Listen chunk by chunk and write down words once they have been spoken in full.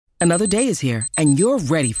Another day is here, and you're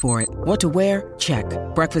ready for it. What to wear? Check.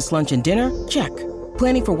 Breakfast, lunch, and dinner? Check.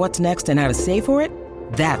 Planning for what's next and how to save for it?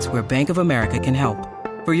 That's where Bank of America can help.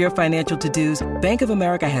 For your financial to-dos, Bank of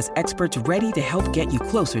America has experts ready to help get you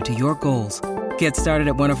closer to your goals. Get started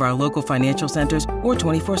at one of our local financial centers or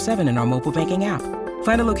 24/7 in our mobile banking app.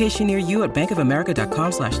 Find a location near you at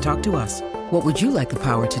bankofamerica.com/talktous. What would you like the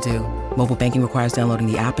power to do? Mobile banking requires downloading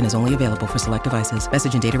the app and is only available for select devices.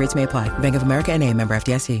 Message and data rates may apply. Bank of America N.A., member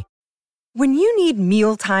FDIC. When you need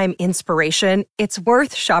mealtime inspiration, it's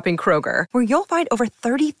worth shopping Kroger, where you'll find over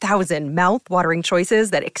 30,000 mouth-watering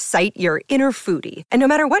choices that excite your inner foodie. And no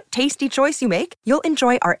matter what tasty choice you make, you'll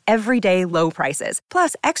enjoy our everyday low prices,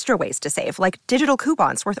 plus extra ways to save, like digital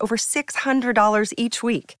coupons worth over $600 each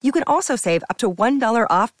week. You can also save up to $1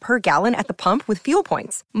 off per gallon at the pump with fuel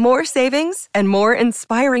points. More savings and more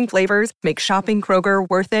inspiring flavors make shopping Kroger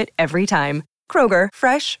worth it every time. Kroger,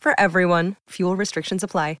 fresh for everyone. Fuel restrictions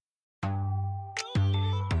apply.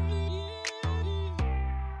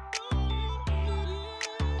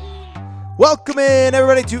 Welcome in,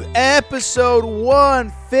 everybody, to episode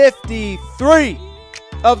 153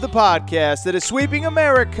 of the podcast that is sweeping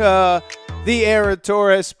America, the Aaron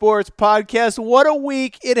Torres Sports Podcast. What a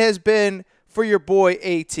week it has been for your boy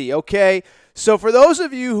AT, okay? So for those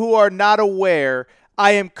of you who are not aware,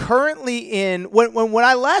 I am currently in, when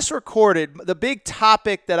I last recorded, the big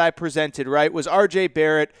topic that I presented, right, was RJ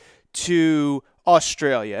Barrett to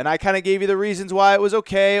Australia. And I kind of gave you the reasons why it was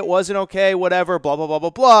okay, it wasn't okay, whatever, blah, blah, blah, blah,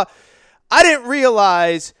 blah. I didn't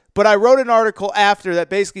realize, but I wrote an article after that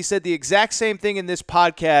basically said the exact same thing in this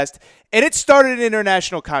podcast, and it started an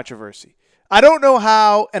international controversy. I don't know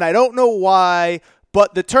how, and I don't know why,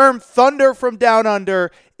 but the term thunder from down under,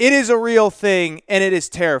 it is a real thing, and it is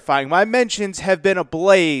terrifying. My mentions have been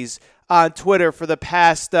ablaze on Twitter for the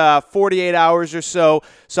past 48 hours or so,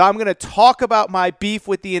 so I'm going to talk about my beef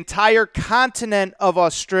with the entire continent of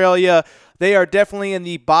Australia. They are definitely in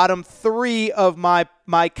the bottom three of my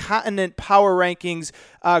continent power rankings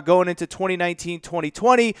going into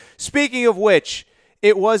 2019-2020. Speaking of which,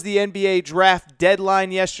 it was the NBA draft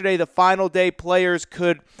deadline yesterday. The final day players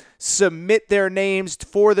could submit their names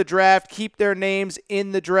for the draft, keep their names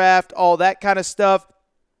in the draft, all that kind of stuff.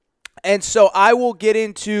 And so I will get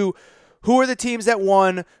into who are the teams that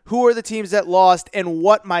won, who are the teams that lost, and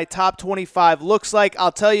what my top 25 looks like.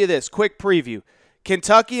 I'll tell you this, quick preview.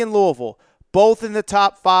 Kentucky and Louisville, both in the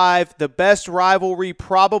top 5. The best rivalry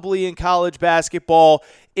probably in college basketball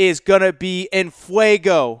is going to be in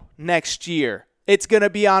fuego next year. It's going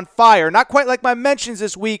to be on fire. Not quite like my mentions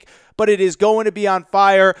this week, but it is going to be on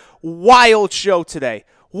fire. Wild show today.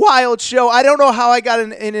 Wild show. I don't know how I got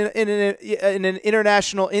in an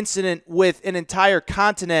international incident with an entire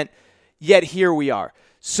continent, yet here we are.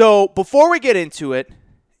 So before we get into it,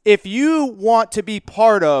 if you want to be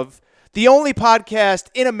part of the only podcast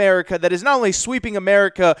in America that is not only sweeping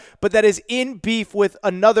America, but that is in beef with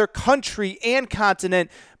another country and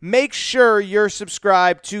continent, make sure you're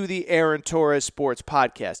subscribed to the Aaron Torres Sports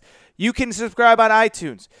Podcast. You can subscribe on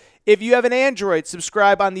iTunes. If you have an Android,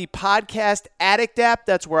 subscribe on the Podcast Addict app.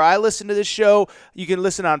 That's where I listen to this show. You can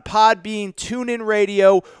listen on Podbean, TuneIn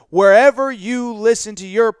Radio, wherever you listen to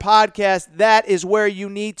your podcast. That is where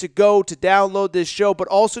you need to go to download this show, but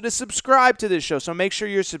also to subscribe to this show. So make sure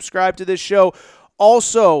you're subscribed to this show.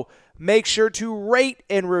 Also, make sure to rate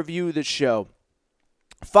and review the show.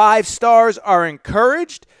 5 stars are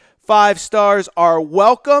encouraged. 5 stars are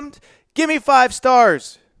welcomed. Give me 5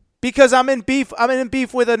 stars. Because I'm in beef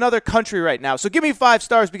with another country right now. So give me 5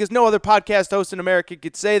 stars because no other podcast host in America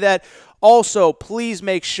could say that. Also, please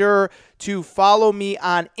make sure to follow me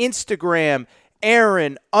on Instagram,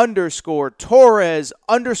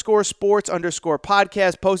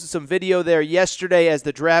 Aaron_Torres_sports_podcast. Posted some video there yesterday as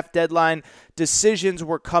the draft deadline decisions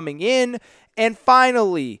were coming in. And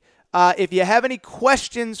finally, if you have any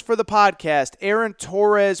questions for the podcast, Aaron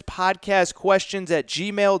Torres podcast questions at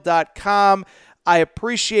gmail.com. I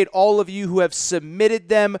appreciate all of you who have submitted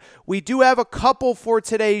them. We do have a couple for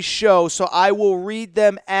today's show, so I will read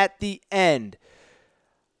them at the end.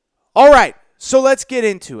 All right, so let's get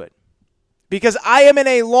into it. Because I am in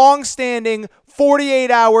a long-standing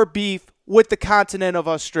 48-hour beef with the continent of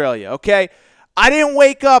Australia, okay? I didn't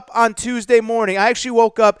wake up on Tuesday morning. I actually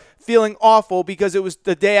woke up feeling awful because it was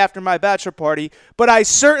the day after my bachelor party, but I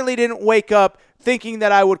certainly didn't wake up thinking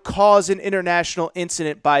that I would cause an international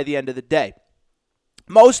incident by the end of the day.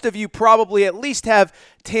 Most of you probably at least have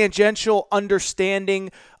tangential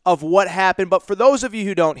understanding of what happened, but for those of you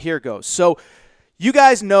who don't, here goes. So you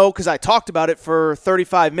guys know, because I talked about it for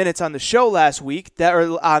 35 minutes on the show last week,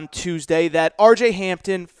 or on Tuesday, that RJ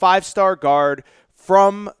Hampton, 5-star guard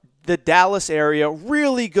from the Dallas area,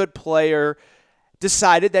 really good player,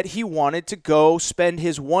 decided that he wanted to go spend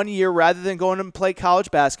his 1 year rather than going and play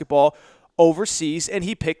college basketball overseas, and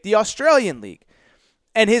he picked the Australian League.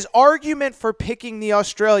 And his argument for picking the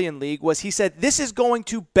Australian League was, he said, this is going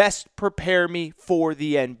to best prepare me for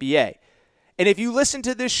the NBA. And if you listen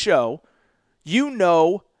to this show, you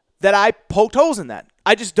know that I poked holes in that.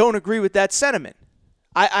 I just don't agree with that sentiment.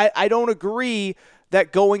 I don't agree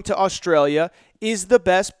that going to Australia is the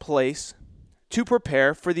best place to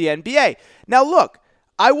prepare for the NBA. Now, look,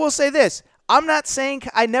 I will say this. I'm not saying,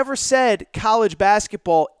 I never said college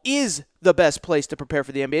basketball is the best place to prepare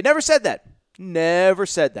for the NBA. Never said that. Never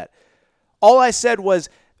said that. All I said was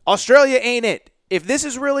Australia ain't it. If this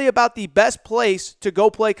is really about the best place to go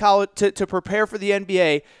play college, to prepare for the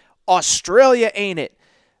NBA, Australia ain't it.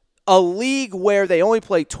 A league where they only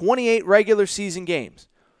play 28 regular season games.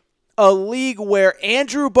 A league where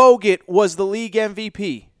Andrew Bogut was the league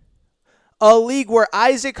MVP. A league where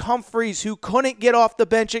Isaac Humphries, who couldn't get off the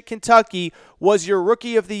bench at Kentucky, was your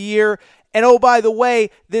rookie of the year. And oh, by the way,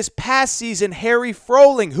 this past season, Harry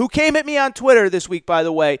Froling, who came at me on Twitter this week, by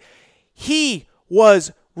the way, he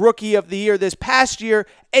was rookie of the year this past year,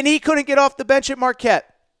 and he couldn't get off the bench at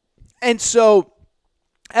Marquette. And so,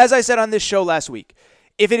 as I said on this show last week,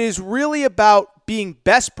 if it is really about being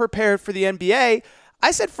best prepared for the NBA,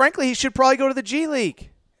 I said, frankly, he should probably go to the G League.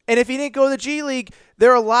 And if he didn't go to the G League,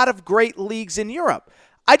 there are a lot of great leagues in Europe.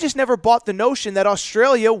 I just never bought the notion that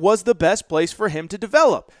Australia was the best place for him to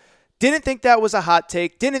develop. Didn't think that was a hot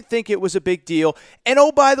take. Didn't think it was a big deal. And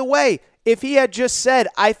oh, by the way, if he had just said,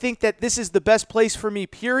 I think that this is the best place for me,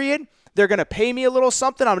 period, they're going to pay me a little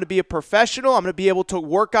something, I'm going to be a professional, I'm going to be able to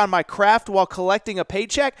work on my craft while collecting a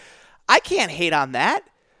paycheck, I can't hate on that.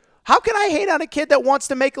 How can I hate on a kid that wants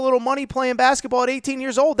to make a little money playing basketball at 18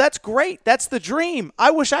 years old? That's great. That's the dream.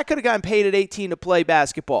 I wish I could have gotten paid at 18 to play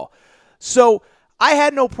basketball. So I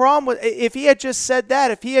had no problem with, if he had just said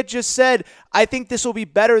that, if he had just said, I think this will be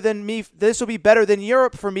better than me, this will be better than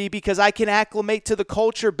Europe for me because I can acclimate to the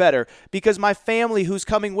culture better, because my family who's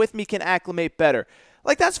coming with me can acclimate better.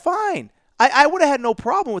 Like, that's fine. I would have had no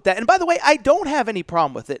problem with that. And by the way, I don't have any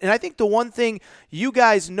problem with it. And I think the one thing, you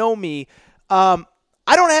guys know me,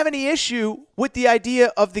 I don't have any issue with the idea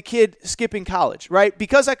of the kid skipping college, right?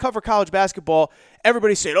 Because I cover college basketball,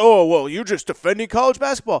 everybody said, oh, well, you're just defending college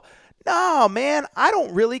basketball. No, man, I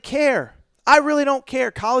don't really care. I really don't care.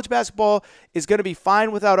 College basketball is going to be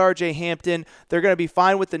fine without R.J. Hampton. They're going to be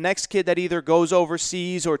fine with the next kid that either goes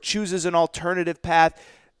overseas or chooses an alternative path.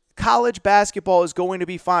 College basketball is going to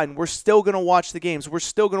be fine. We're still going to watch the games. We're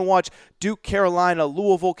still going to watch Duke, Carolina,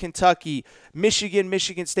 Louisville, Kentucky, Michigan,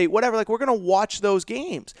 Michigan State, whatever. Like, we're going to watch those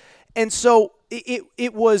games. And so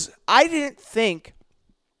it was, I didn't think,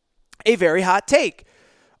 a very hot take.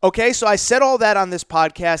 Okay, so I said all that on this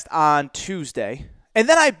podcast on Tuesday, and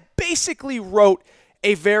then I basically wrote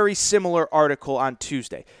a very similar article on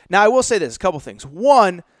Tuesday. Now, I will say this, a couple things.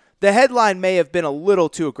 One, the headline may have been a little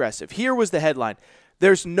too aggressive. Here was the headline.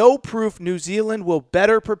 There's no proof New Zealand will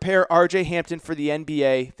better prepare R.J. Hampton for the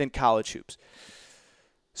NBA than college hoops.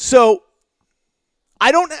 So,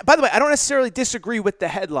 by the way, I don't necessarily disagree with the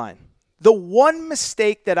headline. The one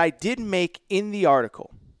mistake that I did make in the article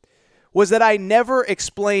was that I never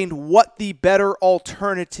explained what the better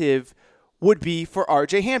alternative would be for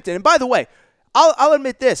R.J. Hampton. And by the way, I'll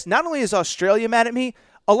admit this. Not only is Australia mad at me,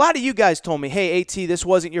 a lot of you guys told me, hey, AT, this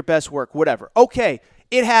wasn't your best work, whatever. Okay,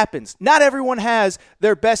 it happens. Not everyone has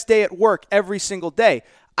their best day at work every single day.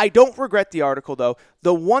 I don't regret the article, though.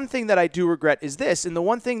 The one thing that I do regret is this, and the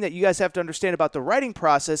one thing that you guys have to understand about the writing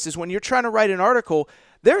process is when you're trying to write an article,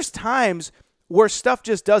 there's times where stuff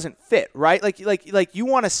just doesn't fit, right? Like you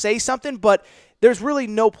want to say something, but there's really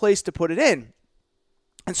no place to put it in.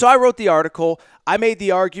 And so I wrote the article. I made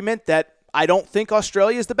the argument that I don't think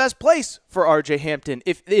Australia is the best place for R.J. Hampton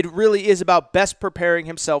if it really is about best preparing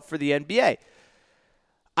himself for the NBA.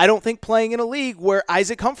 I don't think playing in a league where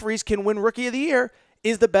Isaac Humphries can win Rookie of the Year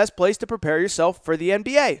is the best place to prepare yourself for the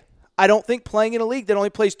NBA. I don't think playing in a league that only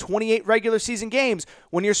plays 28 regular season games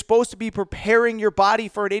when you're supposed to be preparing your body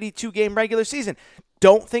for an 82-game regular season.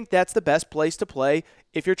 Don't think that's the best place to play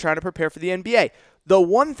if you're trying to prepare for the NBA. The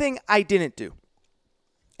one thing I didn't do,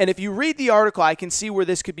 and if you read the article, I can see where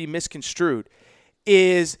this could be misconstrued,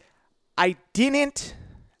 is I didn't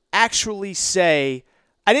actually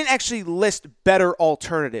list better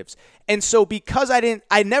alternatives. And so because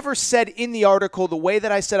I never said in the article the way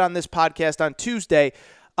that I said on this podcast on Tuesday,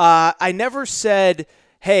 I never said,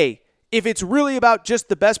 hey, if it's really about just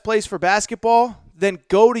the best place for basketball, then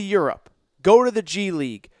go to Europe. Go to the G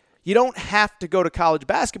League. You don't have to go to college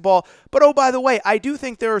basketball. But, oh, by the way, I do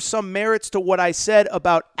think there are some merits to what I said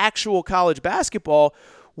about actual college basketball,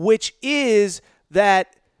 which is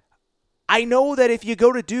that I know that if you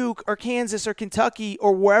go to Duke or Kansas or Kentucky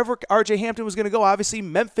or wherever R.J. Hampton was going to go, obviously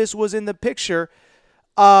Memphis was in the picture,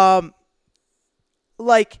 you're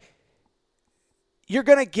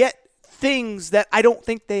going to get things that I don't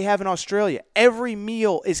think they have in Australia. Every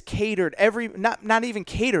meal is catered. Not even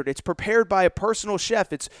catered. It's prepared by a personal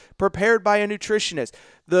chef. It's prepared by a nutritionist.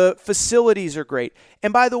 The facilities are great.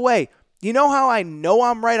 And by the way, you know how I know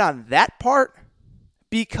I'm right on that part?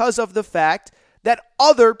 Because of the fact that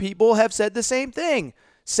other people have said the same thing.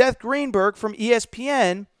 Seth Greenberg from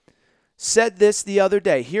ESPN said this the other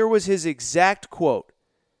day. Here was his exact quote.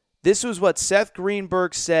 This was what Seth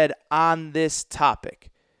Greenberg said on this topic.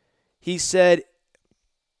 He said,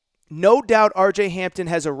 "No doubt R.J. Hampton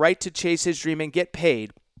has a right to chase his dream and get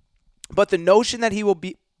paid, but the notion that he will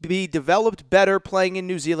be developed better playing in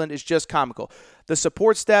New Zealand is just comical. The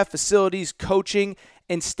support staff, facilities, coaching,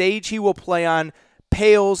 and stage he will play on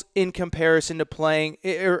pales in comparison to playing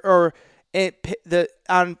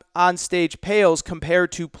on stage pales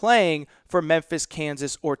compared to playing for Memphis,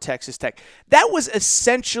 Kansas, or Texas Tech." That was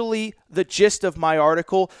essentially the gist of my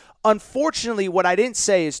article. Unfortunately, what I didn't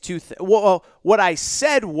say is what I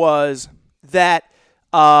said was that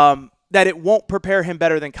that it won't prepare him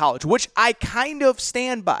better than college, which I kind of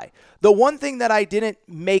stand by. The one thing that I didn't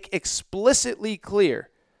make explicitly clear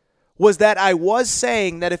was that I was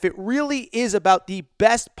saying that if it really is about the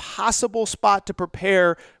best possible spot to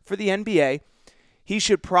prepare for the NBA, he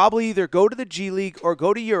should probably either go to the G League or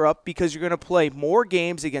go to Europe because you're going to play more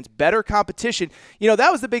games against better competition. You know,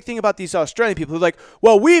 that was the big thing about these Australian people who are like,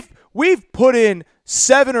 well, we've put in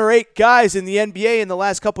 7 or 8 guys in the NBA in the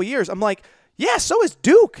last couple of years. I'm like, yeah, so is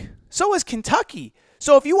Duke. So is Kentucky.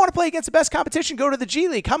 So if you want to play against the best competition, go to the G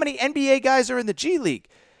League. How many NBA guys are in the G League?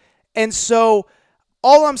 And so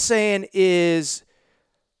all I'm saying is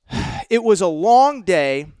it was a long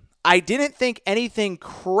day. I didn't think anything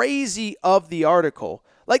crazy of the article.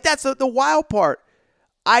 Like, that's the wild part.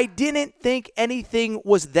 I didn't think anything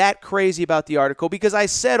was that crazy about the article because I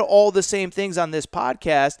said all the same things on this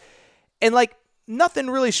podcast. And, like, nothing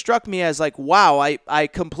really struck me as, like, wow, I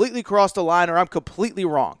completely crossed the line or I'm completely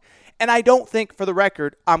wrong. And I don't think, for the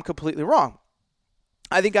record, I'm completely wrong.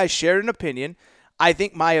 I think I shared an opinion. I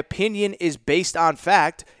think my opinion is based on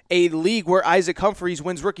fact. A league where Isaac Humphries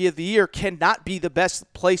wins Rookie of the Year cannot be the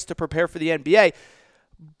best place to prepare for the NBA.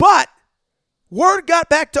 But word got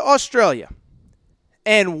back to Australia.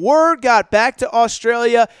 And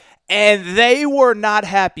they were not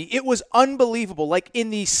happy. It was unbelievable. Like, in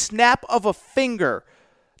the snap of a finger,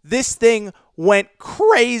 this thing went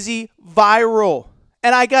crazy viral.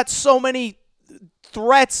 And I got so many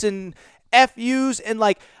threats and FUs and,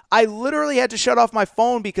 like, I literally had to shut off my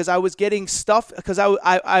phone because I was getting stuff, because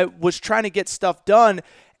I was trying to get stuff done,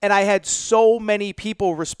 and I had so many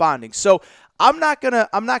people responding. So I'm not gonna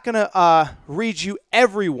read you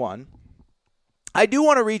everyone. I do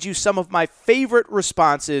want to read you some of my favorite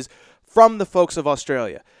responses from the folks of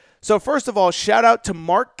Australia. So first of all, shout out to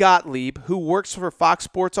Mark Gottlieb, who works for Fox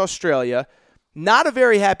Sports Australia. Not a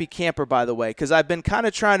very happy camper, by the way, because I've been kind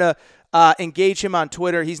of trying to engage him on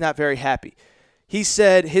Twitter. He's not very happy. He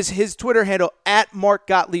said his Twitter handle,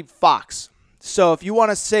 @MarkGottliebFox. So if you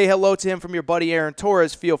want to say hello to him from your buddy Aaron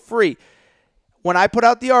Torres, feel free. When I put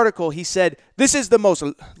out the article, he said, "This is the most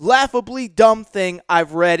laughably dumb thing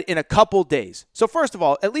I've read in a couple days." So first of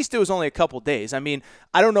all, at least it was only a couple days. I mean,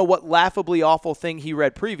 I don't know what laughably awful thing he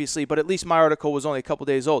read previously, but at least my article was only a couple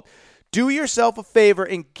days old. "Do yourself a favor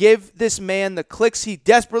and give this man the clicks he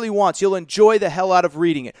desperately wants. You'll enjoy the hell out of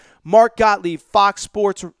reading it. Mark Gottlieb, Fox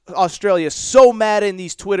Sports Australia, so mad in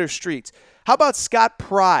these Twitter streets." How about Scott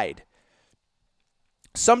Pride?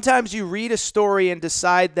 "Sometimes you read a story and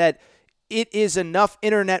decide that it is enough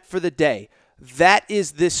internet for the day. That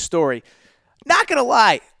is this story." Not going to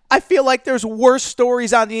lie, I feel like there's worse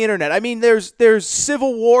stories on the internet. I mean, there's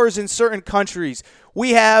civil wars in certain countries.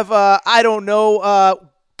 We have,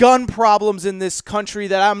 gun problems in this country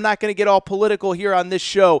that I'm not going to get all political here on this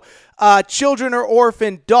show. Children are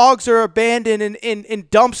orphaned. Dogs are abandoned in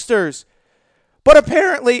dumpsters. But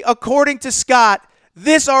apparently, according to Scott,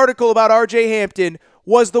 this article about R.J. Hampton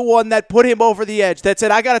was the one that put him over the edge, that said,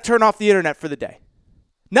 I got to turn off the internet for the day.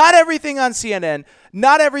 Not everything on CNN,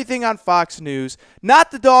 not everything on Fox News, not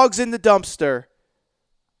the dogs in the dumpster.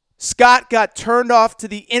 Scott got turned off to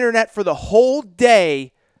the internet for the whole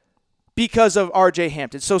day because of R.J.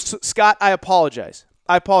 Hampton. So, Scott, I apologize.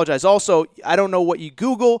 Also, I don't know what you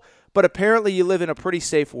Google, but apparently you live in a pretty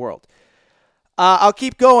safe world. I'll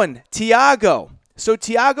keep going. Tiago So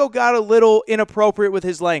Tiago got a little inappropriate with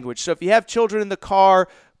his language. So if you have children in the car,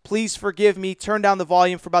 please forgive me. Turn down the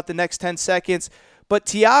volume for about the next 10 seconds. But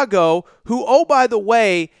Tiago, who, oh, by the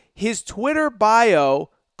way, his Twitter bio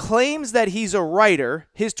claims that he's a writer.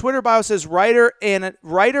 His Twitter bio says writer and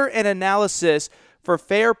analysis for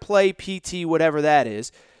Fair Play PT, whatever that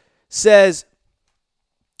is, says,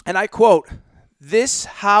 and I quote, "This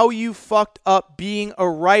how you fucked up being a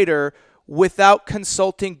writer without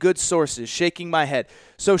consulting good sources," shaking my head.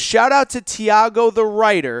 So shout out to Tiago the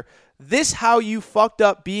writer. This how you fucked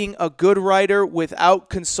up being a good writer without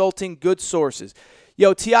consulting good sources.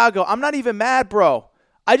 Yo, Tiago, I'm not even mad, bro.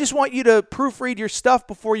 I just want you to proofread your stuff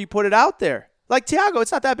before you put it out there. Like, Tiago,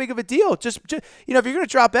 it's not that big of a deal. Just if you're going to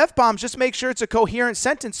drop F-bombs, just make sure it's a coherent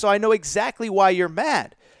sentence so I know exactly why you're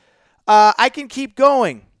mad. I can keep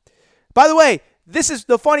going. By the way, this is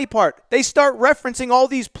the funny part. They start referencing all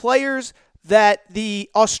these players that the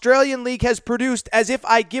Australian League has produced as if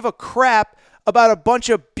I give a crap about a bunch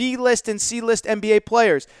of B-list and C-list NBA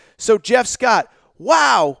players. So Jeff Scott,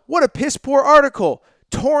 wow, what a piss-poor article.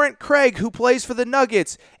 Torrent Craig, who plays for the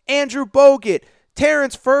Nuggets. Andrew Bogut.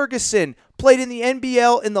 Terrence Ferguson played in the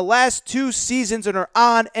NBL in the last 2 seasons and are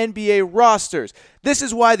on NBA rosters. This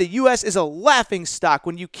is why the U.S. is a laughingstock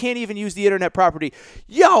when you can't even use the internet property.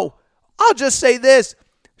 Yo, I'll just say this.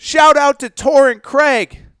 Shout out to Torrent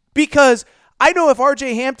Craig, because I know if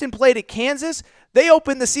RJ Hampton played at Kansas, they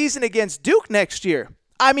open the season against Duke next year.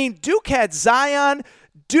 I mean, Duke had Zion.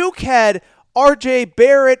 Duke had RJ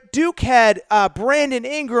Barrett. Duke had Brandon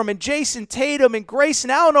Ingram and Jason Tatum and Grayson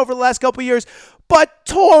Allen over the last couple of years. But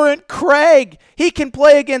Torrent Craig, he can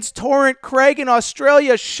play against Torrent Craig in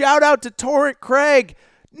Australia. Shout out to Torrent Craig.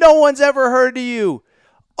 No one's ever heard of you.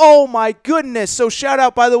 Oh, my goodness. So shout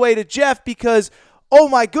out, by the way, to Jeff, because, oh,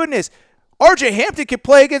 my goodness, RJ Hampton can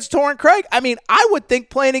play against Torrent Craig. I mean, I would think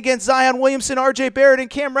playing against Zion Williamson, RJ Barrett, and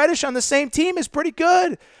Cam Reddish on the same team is pretty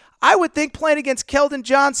good. I would think playing against Keldon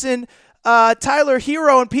Johnson, Tyler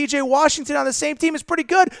Hero, and PJ Washington on the same team is pretty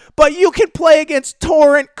good. But you can play against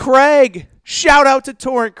Torrent Craig. Shout out to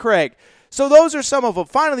Torrent Craig. So those are some of them.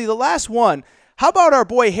 Finally, the last one. How about our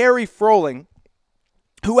boy Harry Froling,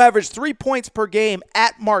 who averaged 3 points per game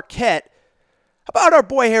at Marquette? How about our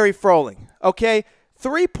boy Harry Froling? Okay,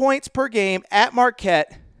 3 points per game at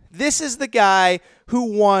Marquette. This is the guy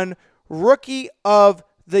who won Rookie of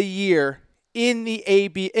the Year in the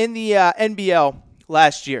NBL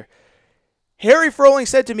last year. Harry Froling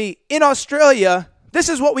said to me, in Australia, this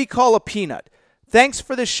is what we call a peanut. Thanks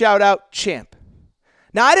for the shout out, champ.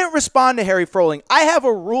 Now, I didn't respond to Harry Froling. I have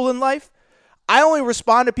a rule in life. I only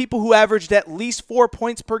respond to people who averaged at least 4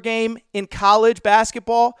 points per game in college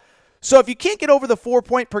basketball. So if you can't get over the 4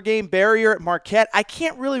 point per game barrier at Marquette, I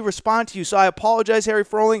can't really respond to you. So I apologize, Harry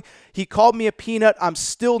Froling. He called me a peanut. I'm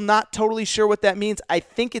still not totally sure what that means. I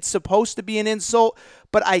think it's supposed to be an insult,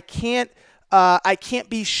 but I can't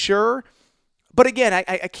be sure. But again,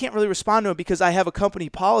 I can't really respond to him because I have a company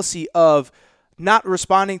policy of not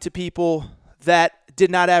responding to people that did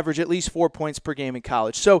not average at least 4 points per game in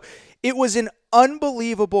college. So it was an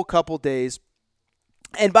unbelievable couple days.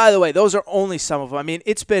 And by the way, those are only some of them. I mean,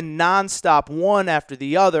 it's been nonstop, one after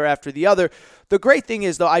the other after the other. The great thing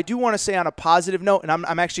is, though, I do want to say on a positive note, and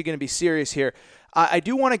I'm actually going to be serious here, I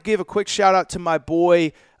do want to give a quick shout out to my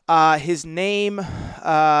boy. His name,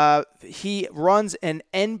 he runs an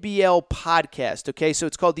NBL podcast, okay? So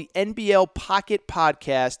it's called the NBL Pocket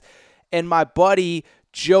Podcast. And my buddy,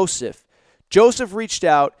 Joseph reached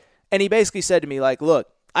out, and he basically said to me, like, look,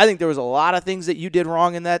 I think there was a lot of things that you did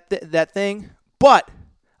wrong in that thing, but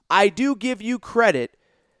I do give you credit,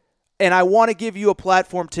 and I want to give you a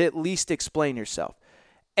platform to at least explain yourself.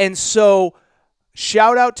 And so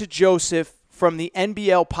shout out to Joseph from the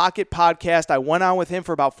NBL Pocket Podcast. I went on with him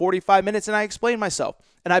for about 45 minutes, and I explained myself.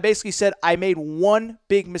 And I basically said I made one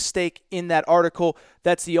big mistake in that article.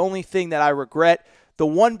 That's the only thing that I regret. The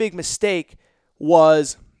one big mistake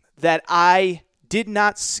was that I did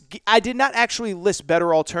not actually list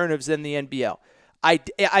better alternatives than the NBL.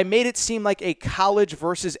 I made it seem like a college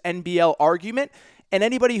versus NBL argument, and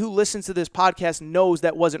anybody who listens to this podcast knows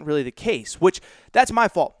that wasn't really the case, which that's my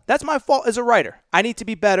fault. That's my fault as a writer. I need to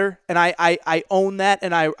be better, and I own that,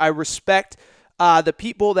 and I respect the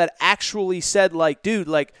people that actually said, like, dude,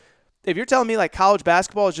 like, if you're telling me, like, college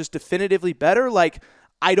basketball is just definitively better, like,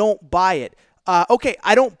 I don't buy it. Okay,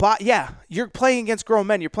 I don't buy, yeah, you're playing against grown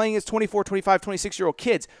men. You're playing against 24, 25, 26-year-old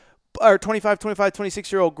kids, or 25,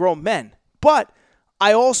 26-year-old grown men. But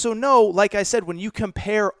I also know, like I said, when you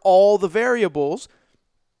compare all the variables,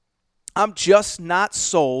 I'm just not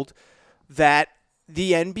sold that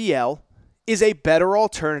the NBL is a better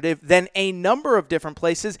alternative than a number of different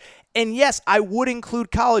places. And yes, I would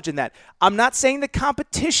include college in that. I'm not saying the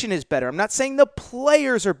competition is better. I'm not saying the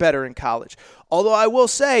players are better in college. Although I will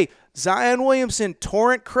say Zion Williamson,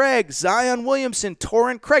 Torrent Craig, Zion Williamson,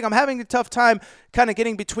 Torrent Craig. I'm having a tough time kind of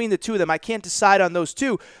getting between the two of them. I can't decide on those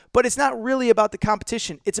two. But it's not really about the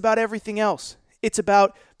competition. It's about everything else. It's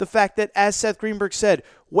about the fact that, as Seth Greenberg said,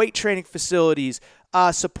 weight training facilities,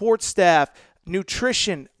 support staff,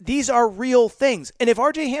 nutrition, these are real things. And if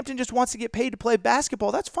RJ Hampton just wants to get paid to play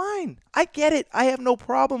basketball, that's fine. I get it. I have no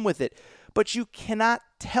problem with it. But you cannot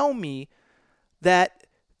tell me that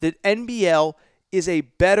the NBL is a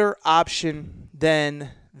better option than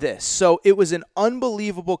this. So it was an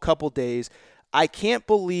unbelievable couple days. I can't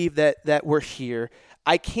believe that we're here.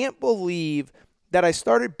 I can't believe that I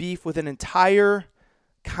started beef with an entire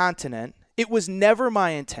continent. It was never my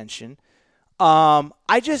intention. And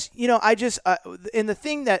the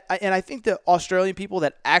thing that, and I think the Australian people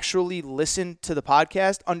that actually listen to the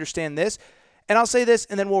podcast understand this. And I'll say this,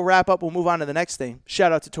 and then we'll wrap up. We'll move on to the next thing.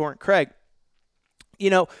 Shout out to Torrent Craig.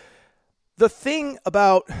 The thing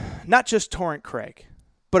about not just Torrent Craig,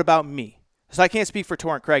 but about me. So I can't speak for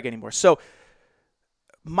Torrent Craig anymore. So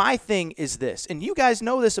my thing is this, and you guys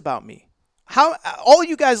know this about me. All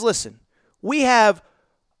you guys listen. We have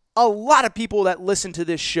a lot of people that listen to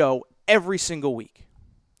this show every single week.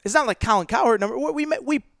 It's not like Colin Cowherd number.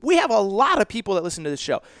 We have a lot of people that listen to this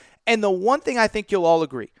show. And the one thing I think you'll all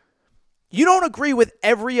agree, you don't agree with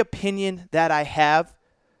every opinion that I have,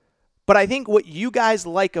 but I think what you guys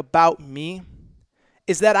like about me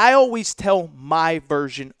is that I always tell my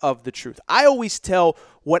version of the truth. I always tell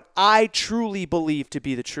what I truly believe to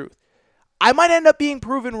be the truth. I might end up being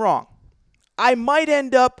proven wrong. I might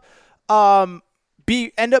end up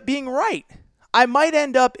being right. I might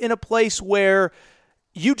end up in a place where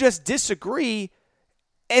you just disagree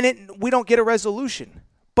and we don't get a resolution.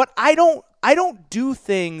 But I don't do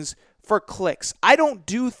things for clicks. I don't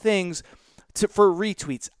do things for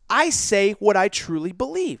retweets. I say what I truly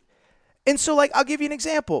believe. And so, I'll give you an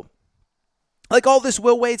example. All this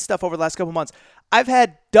Will Wade stuff over the last couple months. I've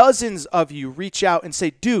had dozens of you reach out and say,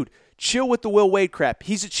 dude, chill with the Will Wade crap.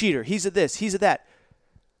 He's a cheater. He's a this. He's a that.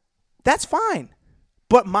 That's fine.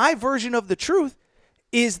 But my version of the truth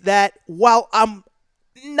is that while I'm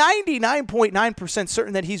 99.9%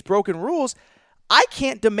 certain that he's broken rules, I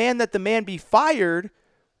can't demand that the man be fired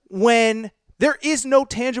when there is no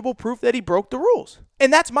tangible proof that he broke the rules.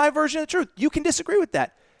 And that's my version of the truth. You can disagree with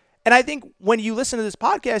that. And I think when you listen to this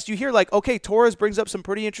podcast, you hear okay, Torres brings up some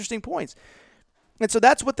pretty interesting points. And so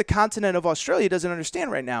that's what the continent of Australia doesn't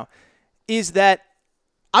understand right now, is that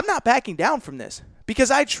I'm not backing down from this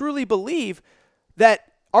because I truly believe that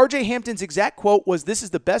RJ Hampton's exact quote was, "This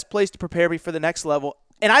is the best place to prepare me for the next level."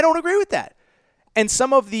 And I don't agree with that. And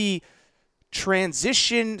some of the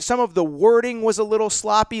transition, some of the wording was a little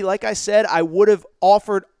sloppy. Like I said, I would have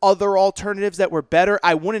offered other alternatives that were better.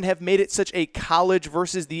 I wouldn't have made it such a college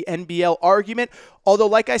versus the NBL argument. Although,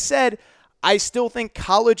 like I said, I still think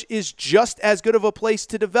college is just as good of a place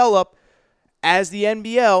to develop as the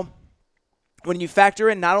NBL when you factor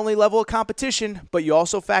in not only level of competition, but you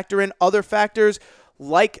also factor in other factors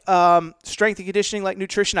like strength and conditioning, like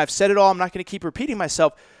nutrition. I've said it all. I'm not going to keep repeating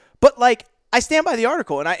myself. But I stand by the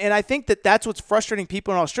article, and I think that that's what's frustrating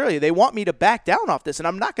people in Australia. They want me to back down off this, and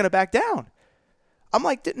I'm not going to back down. I'm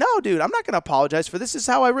like, no, dude, I'm not going to apologize for this. This is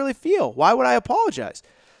how I really feel. Why would I apologize?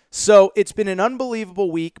 So it's been an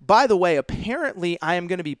unbelievable week. By the way, apparently I am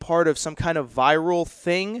going to be part of some kind of viral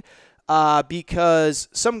thing because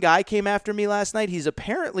some guy came after me last night. He's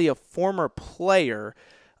apparently a former player.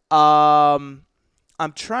 I'm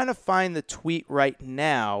trying to find the tweet right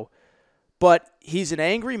now, but he's an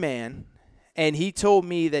angry man, and he told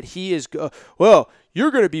me that he is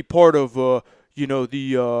you're going to be part of whatever.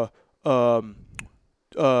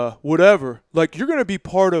 You're going to be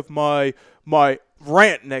part of my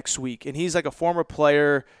rant next week. And he's a former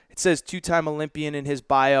player. It says 2-time Olympian in his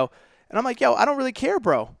bio. And I'm like, I don't really care,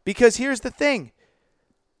 bro, because here's the thing.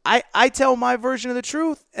 I tell my version of the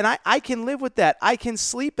truth, and I can live with that. I can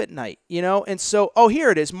sleep at night, And so,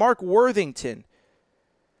 here it is, Mark Worthington.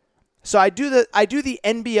 So I do the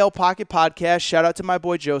NBL Pocket Podcast. Shout out to my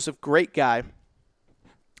boy Joseph, great guy.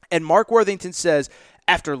 And Mark Worthington says,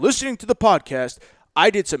 after listening to the podcast, I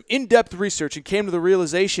did some in-depth research and came to the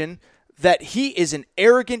realization that he is an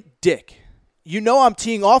arrogant dick. I'm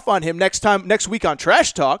teeing off on him next week on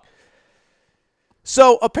Trash Talk.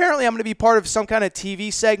 So apparently I'm going to be part of some kind of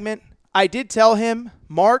TV segment. I did tell him,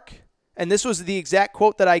 Mark, and this was the exact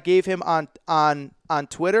quote that I gave him on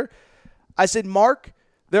Twitter. I said, Mark,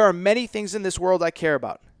 there are many things in this world I care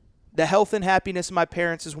about. The health and happiness of my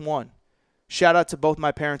parents is one. Shout out to both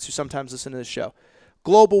my parents who sometimes listen to this show.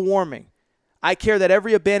 Global warming. I care that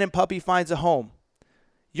every abandoned puppy finds a home.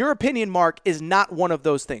 Your opinion, Mark, is not one of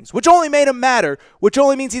those things, which only made him madder, which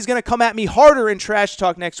only means he's going to come at me harder in trash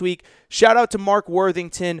talk next week. Shout out to Mark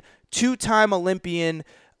Worthington, two-time Olympian.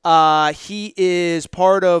 He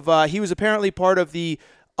was apparently part of the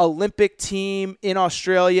Olympic team in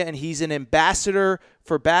Australia, and he's an ambassador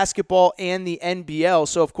for basketball and the NBL.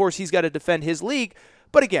 So, of course, he's got to defend his league.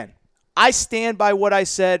 But again, I stand by what I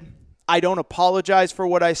said. I don't apologize for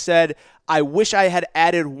what I said. I wish I had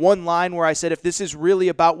added one line where I said, if this is really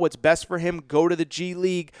about what's best for him, go to the G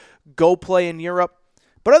League, go play in Europe.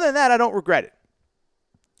 But other than that, I don't regret it.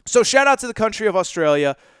 So shout out to the country of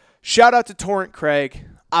Australia. Shout out to Torrent Craig.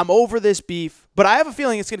 I'm over this beef, but I have a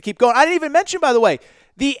feeling it's going to keep going. I didn't even mention, by the way,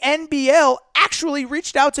 the NBL actually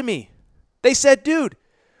reached out to me. They said, dude,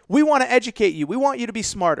 we want to educate you. We want you to be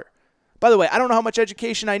smarter. By the way, I don't know how much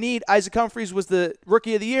education I need. Isaac Humphries was the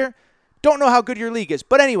Rookie of the Year. Don't know how good your league is.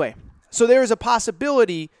 But anyway, so there is a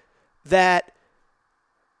possibility that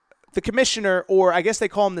the commissioner, or I guess they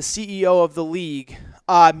call him the CEO of the league,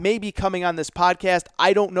 may be coming on this podcast.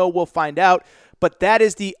 I don't know. We'll find out. But that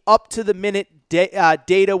is the up-to-the-minute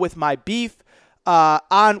data with my beef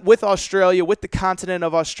with Australia, with the continent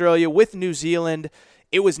of Australia, with New Zealand.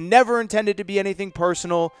 It was never intended to be anything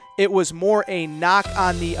personal. It was more a knock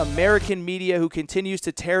on the American media who continues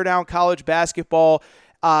to tear down college basketball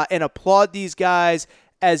and applaud these guys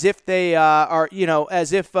as if they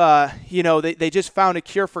they just found a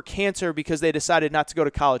cure for cancer because they decided not to go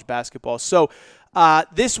to college basketball. So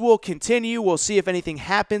this will continue. We'll see if anything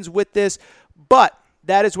happens with this. But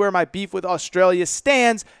that is where my beef with Australia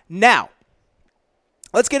stands. Now,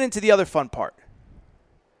 let's get into the other fun part.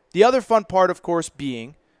 The other fun part, of course,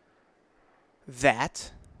 being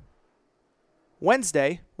that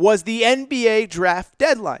Wednesday was the NBA draft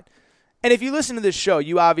deadline. And if you listen to this show,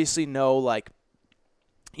 you obviously know,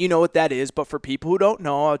 you know what that is. But for people who don't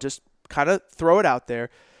know, I'll just kind of throw it out there.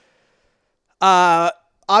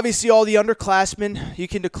 Obviously, all the underclassmen you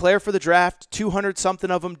can declare for the draft,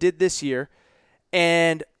 200-something of them did this year.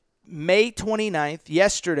 And May 29th,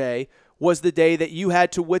 yesterday, was the day that you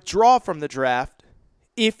had to withdraw from the draft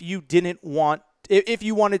if you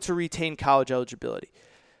wanted to retain college eligibility.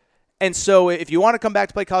 And so if you want to come back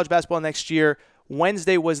to play college basketball next year,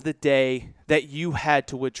 Wednesday was the day that you had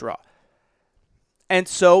to withdraw. And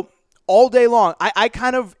so all day long,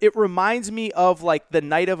 it reminds me of like the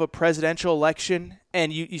night of a presidential election,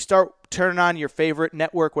 and you start turning on your favorite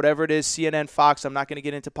network, whatever it is, CNN, Fox. I'm not going to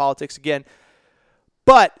get into politics again.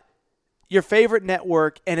 But your favorite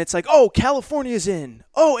network, and it's like, oh, California's in.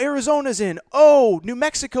 Oh, Arizona's in. Oh, New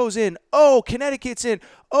Mexico's in. Oh, Connecticut's in.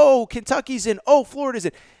 Oh, Kentucky's in. Oh, Florida's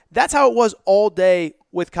in. That's how it was all day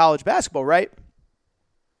with college basketball, right?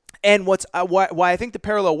 And why I think the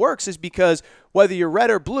parallel works is because whether you're red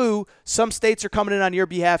or blue, some states are coming in on your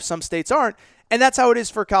behalf, some states aren't. And that's how it is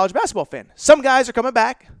for a college basketball fan. Some guys are coming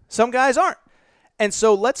back, some guys aren't. And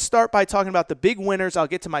so let's start by talking about the big winners. I'll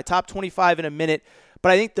get to my top 25 in a minute.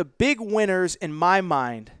 But I think the big winners in my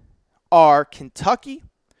mind are Kentucky,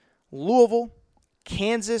 Louisville,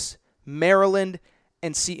 Kansas, Maryland,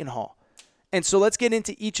 and Seton Hall. And so let's get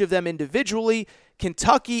into each of them individually.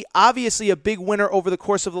 Kentucky, obviously a big winner over the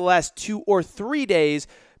course of the last 2 or 3 days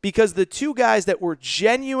because the two guys that were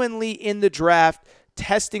genuinely in the draft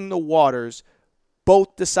testing the waters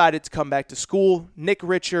both decided to come back to school. Nick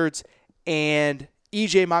Richards and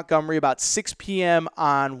E.J. Montgomery about 6 p.m.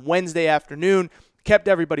 on Wednesday afternoon. Kept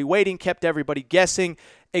everybody waiting, kept everybody guessing,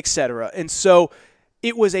 etc. And so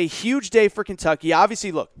it was a huge day for Kentucky.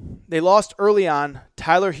 Obviously, look, they lost early on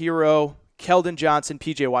Tyler Hero, Keldon Johnson,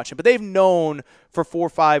 P.J. Washington. But they've known for 4 or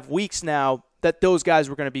 5 weeks now that those guys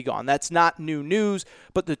were going to be gone. That's not new news.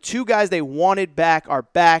 But the two guys they wanted back are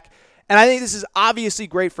back. And I think this is obviously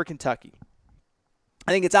great for Kentucky.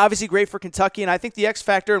 I think it's obviously great for Kentucky. And I think the X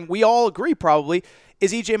factor, and we all agree probably,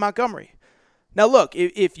 is E.J. Montgomery. Now, look,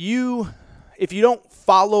 if you don't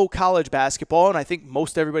follow college basketball, and I think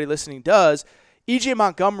most everybody listening does, E.J.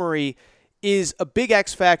 Montgomery is a big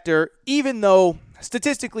X factor, even though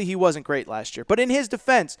statistically he wasn't great last year. But in his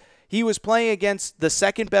defense, he was playing against the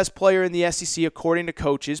second best player in the SEC, according to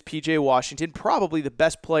coaches, P.J. Washington, probably the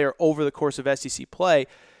best player over the course of SEC play,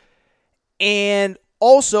 and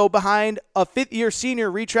also behind a fifth-year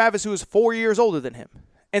senior, Reed Travis, who was 4 years older than him.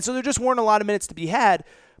 And so there just weren't a lot of minutes to be had,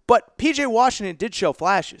 but P.J. Washington did show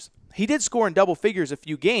flashes. He did score in double figures a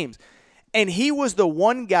few games, and he was the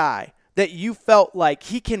one guy that you felt like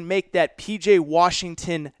he can make that P.J.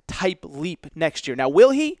 Washington type leap next year. Now, will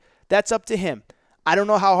he? That's up to him. I don't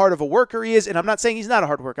know how hard of a worker he is, and I'm not saying he's not a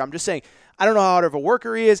hard worker. I'm just saying I don't know how hard of a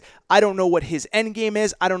worker he is. I don't know what his end game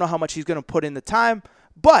is. I don't know how much he's going to put in the time,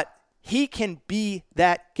 but he can be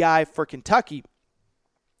that guy for Kentucky.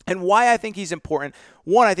 And why I think he's important,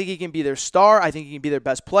 one, I think he can be their star. I think he can be their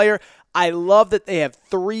best player. I love that they have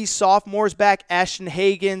 3 sophomores back, Ashton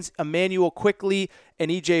Hagans, Emmanuel Quickley, and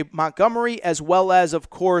E.J. Montgomery, as well as, of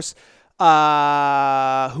course, who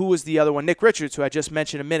was the other one? Nick Richards, who I just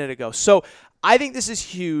mentioned a minute ago. So I think this is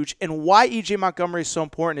huge, and why E.J. Montgomery is so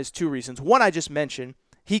important is 2 reasons. One, I just mentioned,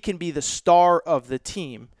 he can be the star of the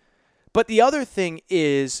team. But the other thing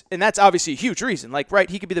is, and that's obviously a huge reason, like, right,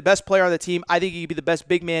 he could be the best player on the team. I think he could be the best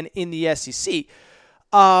big man in the SEC.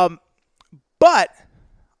 But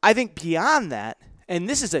I think beyond that, and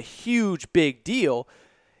this is a huge, big deal,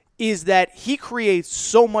 is that he creates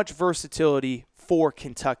so much versatility for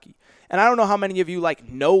Kentucky. And I don't know how many of you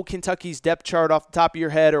know Kentucky's depth chart off the top of your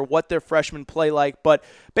head or what their freshmen play like, but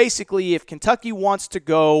basically if Kentucky wants to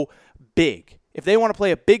go big, if they want to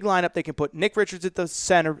play a big lineup, they can put Nick Richards at the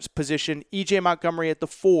center position, E.J. Montgomery at the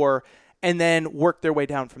 4, and then work their way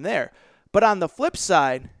down from there. But on the flip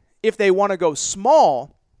side, if they want to go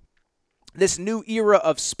small, this new era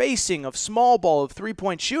of spacing, of small ball, of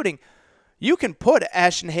three-point shooting, you can put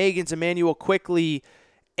Ashton Hagans, Emmanuel Quickley,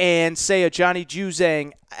 and say a Johnny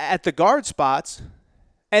Juzang at the guard spots,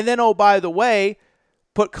 and then, oh, by the way,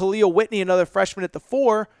 put Khalil Whitney, another freshman, at the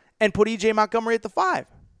 4, and put E.J. Montgomery at the 5.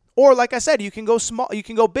 Or, like I said, you can go small, you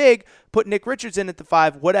can go big, put Nick Richards in at the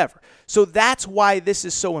 5, whatever. So that's why this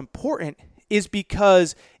is so important, is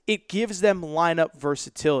because it gives them lineup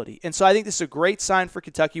versatility. And so I think this is a great sign for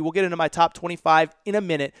Kentucky. We'll get into my top 25 in a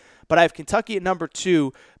minute, but I have Kentucky at number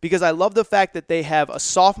 2 because I love the fact that they have a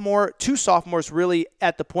sophomore, 2 sophomores really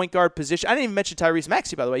at the point guard position. I didn't even mention Tyrese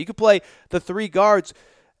Maxey, by the way. You could play the 3 guards,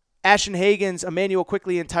 Ashton Hagans, Emmanuel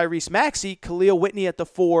Quickley, and Tyrese Maxey, Khalil Whitney at the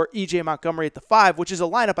 4, E.J. Montgomery at the 5, which is a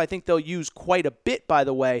lineup I think they'll use quite a bit, by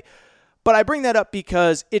the way. But I bring that up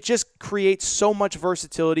because it just creates so much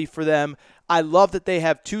versatility for them. I love that they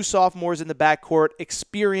have 2 sophomores in the backcourt,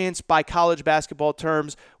 experienced by college basketball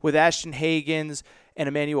terms with Ashton Hagans and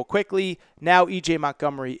Emmanuel Quickley. Now E.J.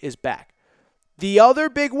 Montgomery is back. The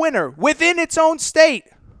other big winner within its own state,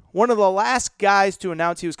 one of the last guys to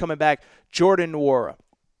announce he was coming back, Jordan Nwora.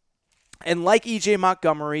 And like E.J.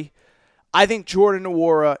 Montgomery, I think Jordan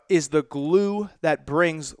Nwora is the glue that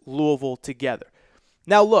brings Louisville together.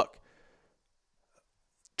 Now look,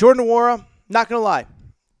 Jordan Nwora, not going to lie,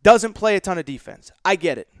 doesn't play a ton of defense. I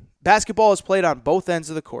get it. Basketball is played on both ends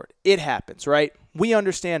of the court. It happens, right? We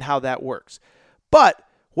understand how that works. But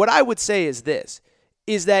what I would say is this,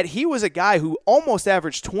 is that he was a guy who almost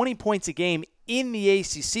averaged 20 points a game in the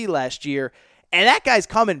ACC last year, and that guy's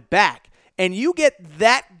coming back. And you get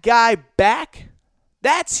that guy back,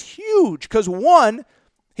 that's huge. Because, one,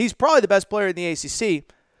 he's probably the best player in the ACC.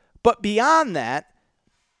 But beyond that,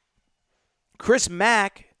 Chris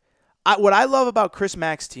Mack, what I love about Chris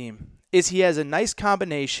Mack's team is he has a nice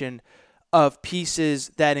combination of pieces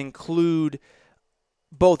that include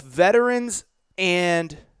both veterans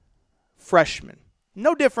and freshmen.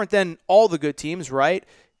 No different than all the good teams, right?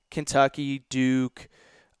 Kentucky, Duke,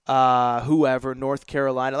 whoever, North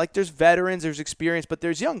Carolina. Like, there's veterans, there's experience, but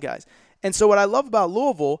there's young guys. And so what I love about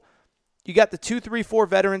Louisville, you got the 2, 3, 4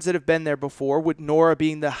 veterans that have been there before, with Nwora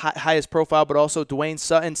being the highest profile, but also Dwayne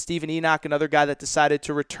Sutton, Stephen Enoch, another guy that decided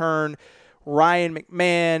to return, Ryan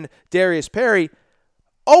McMahon, Darius Perry.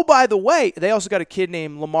 Oh, by the way, they also got a kid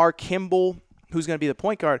named Lamar Kimball who's going to be the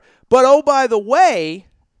point guard. But oh, by the way,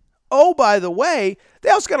 they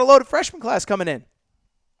also got a loaded freshman class coming in.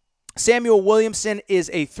 Samuel Williamson is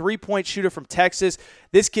a 3-point shooter from Texas.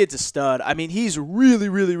 This kid's a stud. I mean, he's really,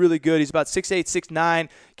 really, really good. He's about 6'8", 6'9",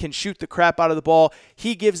 can shoot the crap out of the ball.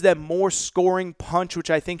 He gives them more scoring punch, which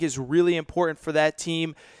I think is really important for that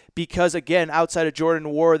team because, again, outside of Jordan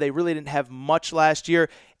Nwora, they really didn't have much last year.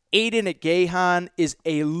 Aiden Agahan is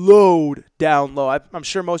a load down low. I'm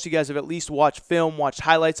sure most of you guys have at least watched film, watched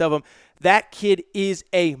highlights of him. That kid is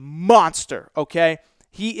a monster, okay?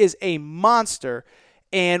 He is a monster.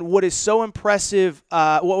 And what is so impressive,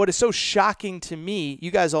 what is so shocking to me,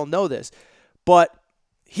 you guys all know this, but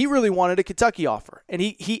he really wanted a Kentucky offer. And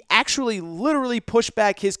he actually literally pushed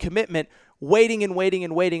back his commitment, waiting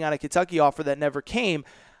on a Kentucky offer that never came.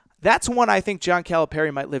 That's one I think John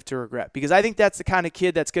Calipari might live to regret because I think that's the kind of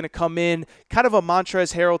kid that's going to come in, kind of a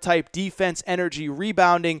Montrezl Harrell type, defense, energy,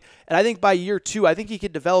 rebounding. And I think by year 2, I think he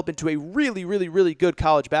could develop into a really, really, really good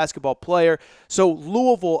college basketball player. So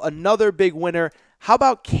Louisville, another big winner. How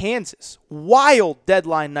about Kansas? Wild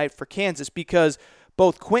deadline night for Kansas because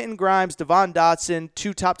both Quentin Grimes, Devon Dotson,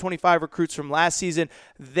 2 top 25 recruits from last season,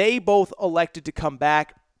 they both elected to come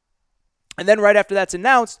back. And then right after that's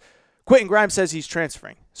announced, Quentin Grimes says he's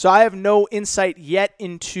transferring. So I have no insight yet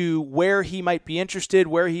into where he might be interested,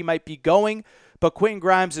 where he might be going. But Quentin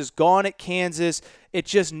Grimes is gone at Kansas. It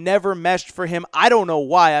just never meshed for him. I don't know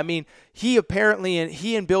why. I mean, he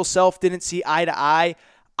and Bill Self didn't see eye to eye.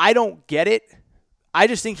 I don't get it. I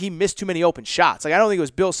just think he missed too many open shots. Like, I don't think it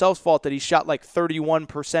was Bill Self's fault that he shot like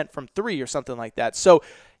 31% from 3 or something like that. So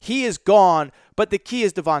he is gone, but the key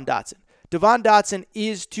is Devon Dotson. Devon Dotson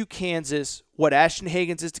is to Kansas what Ashton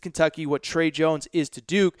Hagans is to Kentucky, what Trey Jones is to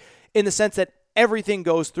Duke, in the sense that everything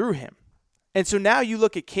goes through him. And so now you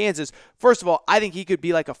look at Kansas. First of all, I think he could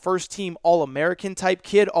be like a first-team All-American type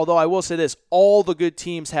kid, although I will say this, all the good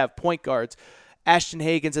teams have point guards. Ashton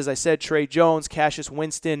Hagans, as I said, Trey Jones, Cassius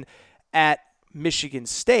Winston at Michigan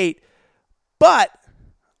State. But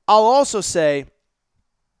I'll also say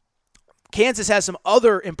Kansas has some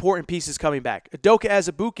other important pieces coming back. Udoka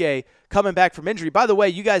Azubuike coming back from injury. By the way,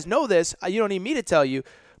 you guys know this. You don't need me to tell you.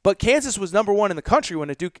 But Kansas was number 1 in the country when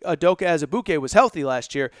Udoka Azubuike was healthy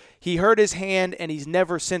last year. He hurt his hand, and he's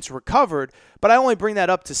never since recovered. But I only bring that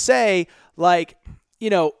up to say,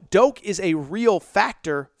 Doke is a real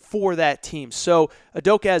factor for that team. So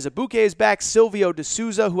Udoka Azubuike is back. Silvio De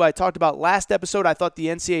Souza, who I talked about last episode, I thought the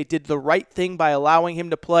NCAA did the right thing by allowing him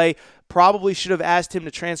to play. Probably should have asked him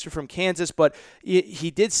to transfer from Kansas, but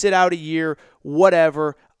he did sit out a year.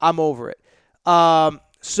 Whatever. I'm over it.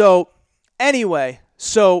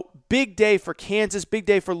 So big day for Kansas, big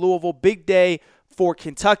day for Louisville, big day for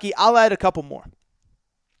Kentucky. I'll add a couple more.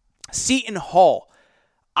 Seton Hall.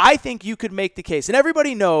 I think you could make the case, and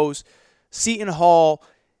everybody knows Seton Hall,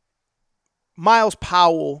 Miles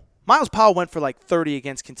Powell went for like 30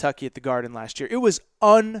 against Kentucky at the Garden last year. It was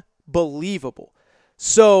unbelievable.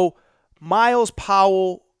 So Miles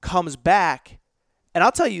Powell comes back, and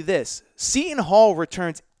I'll tell you this, Seton Hall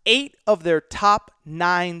returns 8 of their top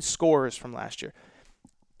 9 scorers from last year.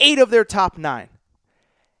 8 of their top 9.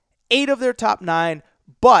 8 of their top 9,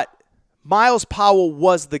 but Miles Powell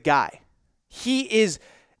was the guy. He is,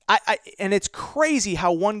 and it's crazy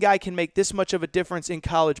how one guy can make this much of a difference in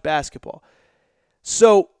college basketball.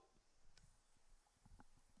 So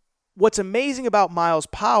what's amazing about Miles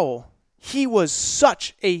Powell, he was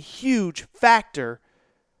such a huge factor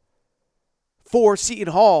for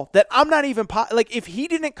Seton Hall that I'm not even, if he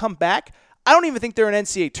didn't come back, I don't even think they're an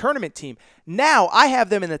NCAA tournament team. Now I have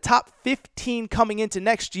them in the top 15 coming into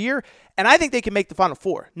next year, and I think they can make the Final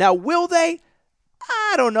Four. Now, will they?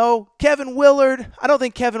 I don't know. Kevin Willard, I don't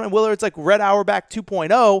think Kevin Willard's like Red Auerbach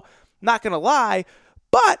 2.0, not going to lie,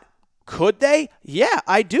 but could they? Yeah,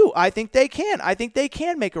 I do. I think they can. I think they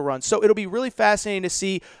can make a run. So it'll be really fascinating to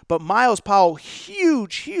see, but Miles Powell,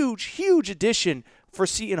 huge addition for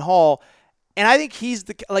Seton Hall. And I think he's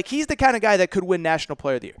the kind of guy that could win National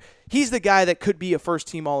Player of the Year. He's the guy that could be a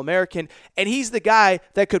first-team All-American, and he's the guy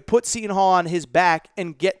that could put Seton Hall on his back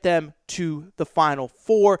and get them to the Final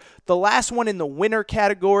Four. The last one in the winner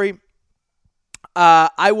category,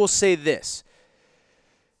 I will say this.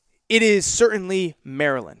 It is certainly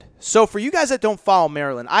Maryland. So for you guys that don't follow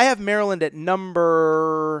Maryland, I have Maryland at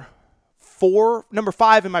number 5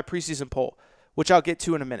 in my preseason poll, which I'll get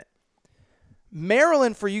to in a minute.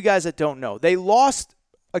 Maryland, for you guys that don't know, they lost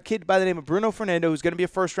a kid by the name of Bruno Fernando, who's going to be a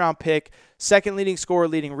first-round pick, second leading scorer,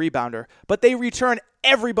 leading rebounder. But they return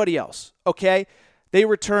everybody else, okay? They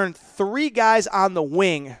return 3 guys on the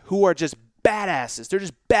wing who are just badasses. They're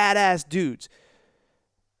just badass dudes.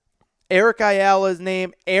 Eric Ayala's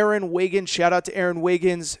name, Aaron Wiggins. Shout out to Aaron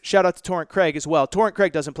Wiggins. Shout out to Torrent Craig as well. Torrent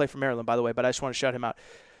Craig doesn't play for Maryland, by the way, but I just want to shout him out.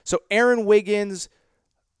 So Aaron Wiggins,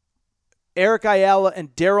 Eric Ayala,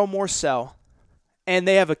 and Daryl Morcell. And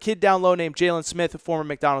they have a kid down low named Jalen Smith, a former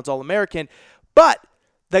McDonald's All-American. But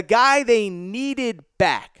the guy they needed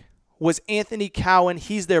back was Anthony Cowan.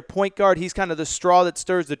 He's their point guard. He's kind of the straw that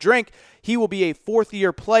stirs the drink. He will be a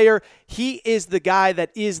 4th-year player. He is the guy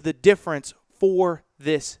that is the difference for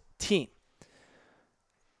this team.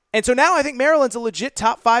 And so now I think Maryland's a legit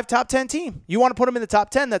top 5, top 10 team. You want to put them in the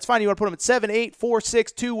top 10, that's fine. You want to put them at 7, 8, 4,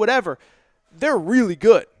 6, 2, whatever. They're really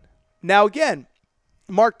good. Now, again,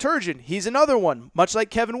 Mark Turgeon, he's another one, much like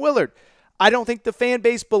Kevin Willard. I don't think the fan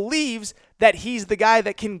base believes that he's the guy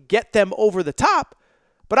that can get them over the top,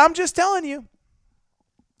 but I'm just telling you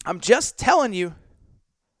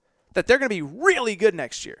that they're going to be really good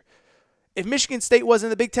next year. If Michigan State was in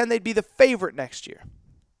the Big Ten, they'd be the favorite next year.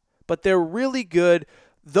 But they're really good.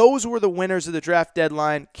 Those were the winners of the draft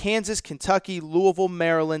deadline: Kansas, Kentucky, Louisville,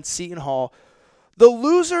 Maryland, Seton Hall. The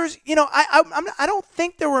losers, I don't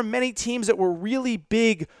think there were many teams that were really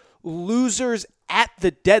big losers at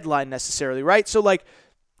the deadline necessarily, right? So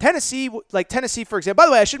Tennessee, for example. By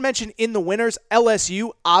the way, I should mention in the winners,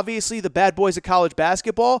 LSU, obviously the bad boys of college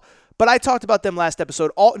basketball, but I talked about them last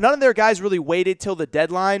episode. None of their guys really waited till the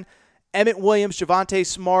deadline. Emmett Williams, Javonte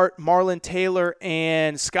Smart, Marlon Taylor,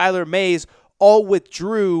 and Skylar Mays all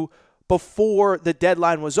withdrew before the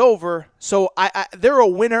deadline was over. So they're a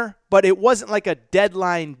winner, but it wasn't like a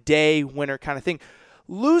deadline day winner kind of thing.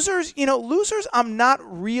 Losers, I'm not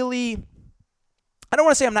really, I don't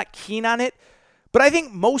want to say I'm not keen on it, but I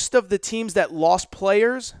think most of the teams that lost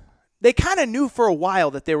players, they kind of knew for a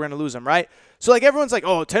while that they were going to lose them, right? So everyone's like,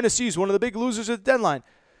 oh, Tennessee's one of the big losers at the deadline.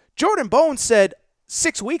 Jordan Bones said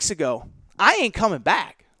 6 weeks ago, I ain't coming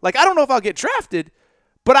back. I don't know if I'll get drafted,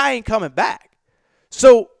 but I ain't coming back.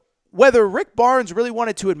 So whether Rick Barnes really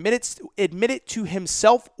wanted to admit it to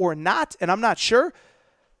himself or not, and I'm not sure,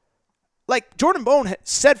 Jordan Bone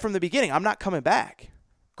said from the beginning, I'm not coming back.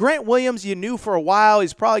 Grant Williams, you knew for a while,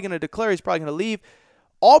 he's probably going to declare, he's probably going to leave.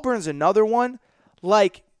 Auburn's another one.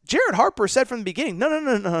 Jared Harper said from the beginning,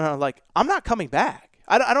 no, I'm not coming back.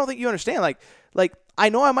 I don't think you understand. I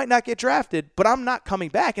know I might not get drafted, but I'm not coming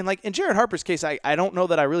back. And in Jared Harper's case, I don't know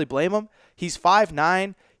that I really blame him. He's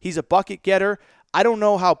 5'9", he's a bucket getter. I don't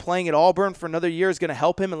know how playing at Auburn for another year is going to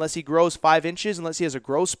help him unless he grows 5 inches, unless he has a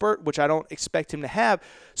growth spurt, which I don't expect him to have.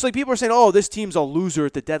 So people are saying, oh, this team's a loser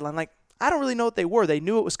at the deadline. I don't really know what they were. They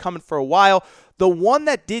knew it was coming for a while. The one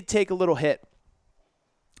that did take a little hit,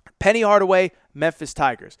 Penny Hardaway, Memphis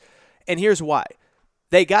Tigers. And here's why.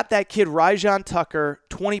 They got that kid Rajon Tucker,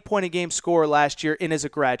 20-point-a-game scorer last year in as a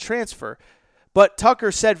grad transfer. But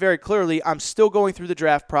Tucker said very clearly, I'm still going through the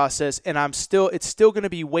draft process, and it's still going to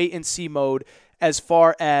be wait-and-see mode as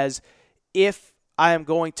far as if I am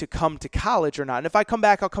going to come to college or not. And if I come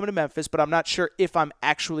back, I'll come to Memphis, but I'm not sure if I'm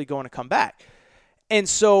actually going to come back. And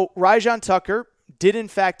so Rajon Tucker did, in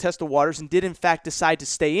fact, test the waters and did, in fact, decide to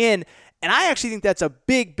stay in. And I actually think that's a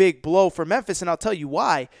big, big blow for Memphis, and I'll tell you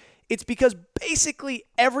why. It's because basically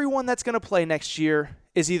everyone that's going to play next year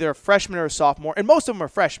is either a freshman or a sophomore, and most of them are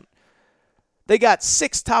freshmen. They got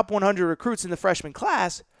 6 top 100 recruits in the freshman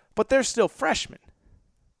class, but they're still freshmen.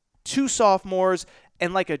 2 sophomores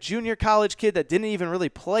and a junior college kid that didn't even really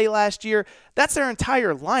play last year. That's their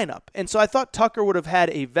entire lineup. And so I thought Tucker would have had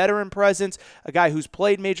a veteran presence, a guy who's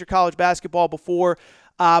played major college basketball before.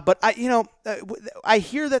 But I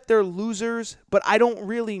hear that they're losers, but I don't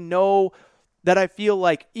really know that I feel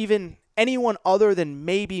like even anyone other than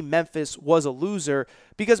maybe Memphis was a loser,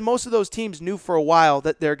 because most of those teams knew for a while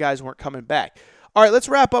that their guys weren't coming back. All right, let's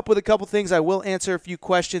wrap up with a couple things. I will answer a few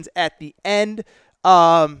questions at the end.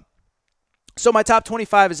 So my top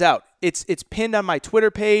 25 is out. It's pinned on my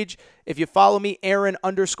Twitter page. If you follow me,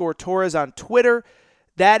 Aaron_Torres on Twitter,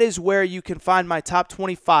 that is where you can find my top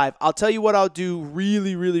 25. I'll tell you what I'll do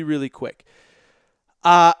really, really, really quick.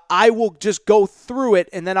 I will just go through it,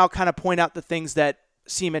 and then I'll kind of point out the things that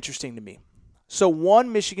seem interesting to me. So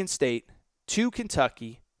 1, Michigan State, 2,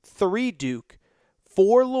 Kentucky, 3, Duke,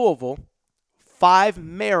 4, Louisville, 5,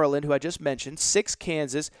 Maryland, who I just mentioned, 6,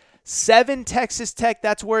 Kansas, 7, Texas Tech.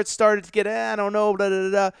 That's where it started to get, I don't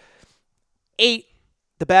know, 8,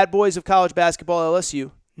 the bad boys of college basketball,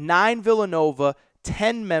 LSU, 9, Villanova,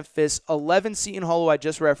 10, Memphis, 11, Seton Hall, I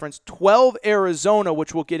just referenced, 12, Arizona,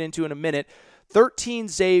 which we'll get into in a minute, 13,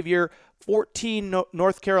 Xavier, 14,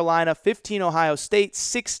 North Carolina, 15, Ohio State,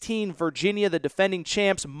 16, Virginia, the defending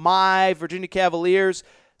champs, my Virginia Cavaliers,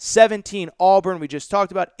 17, Auburn, we just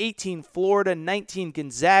talked about, 18, Florida, 19,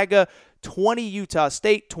 Gonzaga, 20, Utah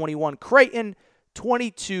State, 21, Creighton,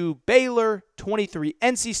 22, Baylor, 23,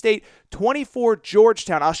 NC State, 24,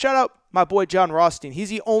 Georgetown. I'll shout out my boy John Rothstein.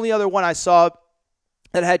 He's the only other one I saw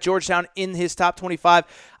that had Georgetown in his top 25.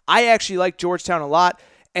 I actually like Georgetown a lot.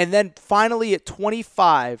 And then finally at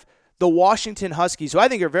 25, the Washington Huskies, who I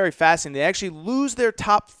think are very fascinating. They actually lose their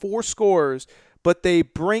top 4 scorers, but they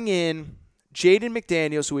bring in Jaden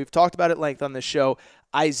McDaniels, who we've talked about at length on this show,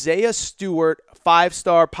 Isaiah Stewart,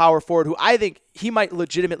 5-star power forward, who I think he might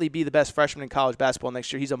legitimately be the best freshman in college basketball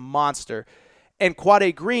next year. He's a monster. And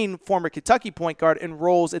Quade Green, former Kentucky point guard,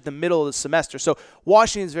 enrolls at the middle of the semester. So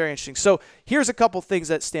Washington's very interesting. So here's a couple things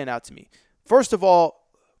that stand out to me. First of all,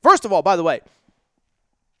 by the way,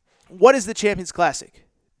 what is the Champions Classic?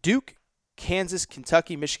 Duke, Kansas,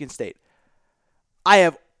 Kentucky, Michigan State. I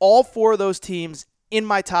have all 4 of those teams in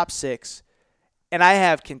my top 6, and I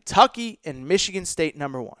have Kentucky and Michigan State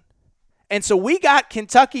number 1. And so we got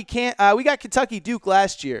Kentucky Duke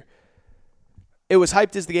last year. It was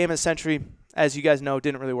hyped as the game of the century. As you guys know, it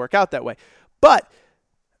didn't really work out that way. But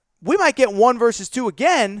we might get 1 versus 2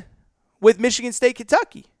 again with Michigan State,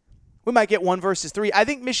 Kentucky. We might get 1 versus 3. I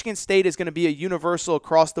think Michigan State is going to be a universal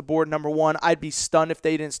across the board number 1. I'd be stunned if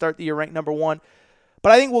they didn't start the year ranked number 1.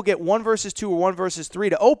 But I think we'll get 1 versus 2 or 1 versus 3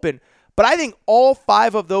 to open. But I think all 4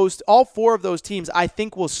 of those teams, I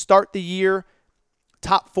think will start the year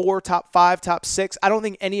top 4, top 5, top 6. I don't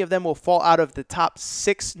think any of them will fall out of the top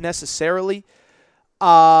 6 necessarily. So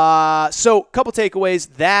a couple takeaways.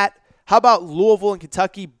 How about Louisville and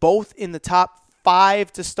Kentucky both in the top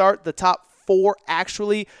 5 to start, the top 4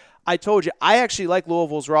 actually? I told you, I actually like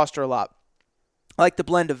Louisville's roster a lot. I like the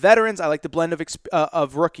blend of veterans. I like the blend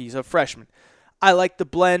of rookies, of freshmen. I like the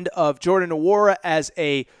blend of Jordan Nwora as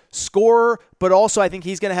a scorer, but also I think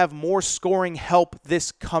he's going to have more scoring help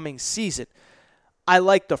this coming season. I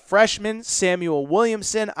like the freshman, Samuel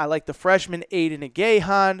Williamson. I like the freshman, Aiden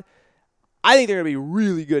Agahan. I think they're going to be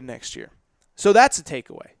really good next year. So that's a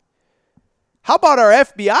takeaway. How about our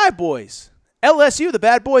FBI boys? LSU, the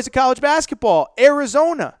bad boys of college basketball.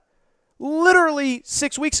 Arizona. Literally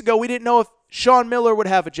 6 weeks ago, we didn't know if Sean Miller would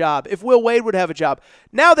have a job, if Will Wade would have a job.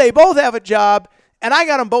 Now they both have a job, and I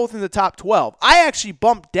got them both in the top 12. I actually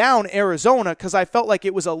bumped down Arizona because I felt like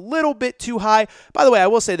it was a little bit too high. By the way, I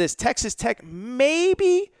will say this. Texas Tech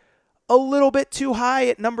maybe a little bit too high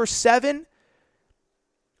at number 7.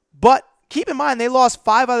 But keep in mind, they lost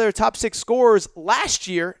 5 out of their top 6 scorers last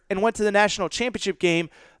year and went to the national championship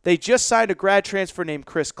game. They just signed a grad transfer named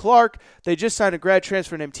Chris Clark. They just signed a grad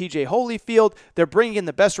transfer named TJ Holyfield. They're bringing in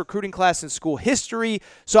the best recruiting class in school history.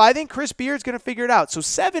 So I think Chris Beard's going to figure it out. So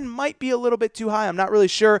 7 might be a little bit too high. I'm not really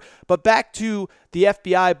sure. But back to the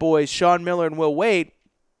FBI boys, Sean Miller and Will Wade.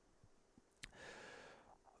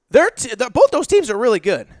 Both those teams are really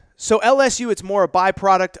good. So LSU, it's more a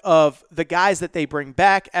byproduct of the guys that they bring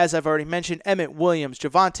back. As I've already mentioned, Emmett Williams,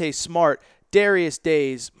 Javonte Smart, Darius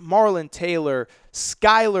Days, Marlon Taylor,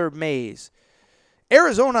 Skylar Mays.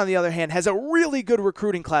 Arizona, on the other hand, has a really good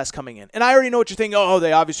recruiting class coming in. And I already know what you're thinking. Oh,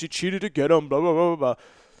 they obviously cheated to get them, blah, blah, blah, blah.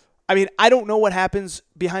 I mean, I don't know what happens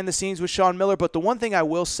behind the scenes with Sean Miller, but the one thing I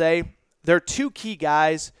will say, there are 2 key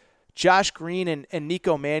guys, Josh Green and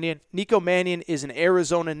Nico Mannion. Nico Mannion is an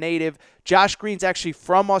Arizona native. Josh Green's actually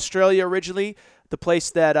from Australia originally, the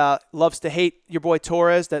place that loves to hate your boy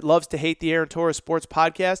Torres, that loves to hate the Aaron Torres Sports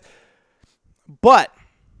Podcast. But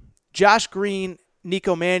Josh Green,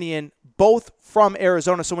 Nico Mannion, both from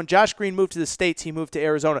Arizona. So when Josh Green moved to the States, he moved to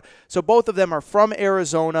Arizona. So both of them are from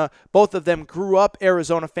Arizona. Both of them grew up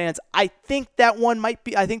Arizona fans. I think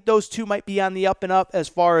those 2 might be on the up and up as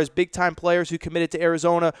far as big-time players who committed to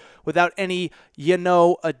Arizona without any,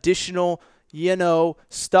 additional,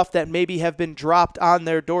 stuff that maybe have been dropped on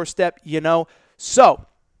their doorstep, So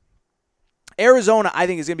Arizona, I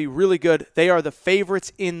think, is going to be really good. They are the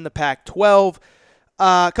favorites in the Pac-12.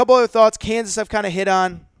 A couple other thoughts. Kansas I've kind of hit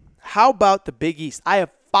on. How about the Big East? I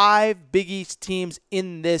have 5 Big East teams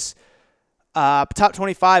in this top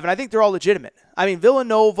 25, and I think they're all legitimate. I mean,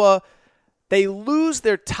 Villanova, they lose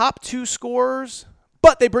their top 2 scorers,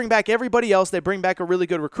 but they bring back everybody else. They bring back a really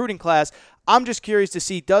good recruiting class. I'm just curious to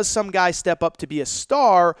see, does some guy step up to be a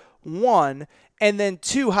star, 1, and then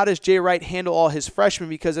 2, how does Jay Wright handle all his freshmen?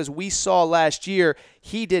 Because as we saw last year,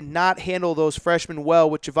 he did not handle those freshmen well,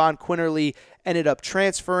 with Javon Quinterly ended up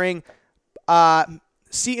transferring.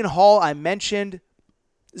 Seton Hall, I mentioned.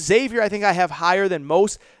 Xavier, I think I have higher than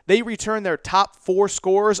most. They return their top 4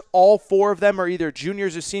 scorers. All 4 of them are either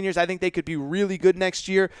juniors or seniors. I think they could be really good next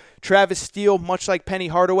year. Travis Steele, much like Penny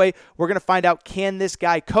Hardaway, we're going to find out, can this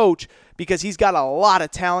guy coach? Because he's got a lot of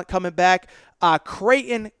talent coming back.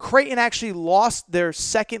 Creighton actually lost their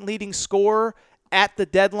second leading scorer at the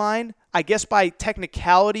deadline. I guess by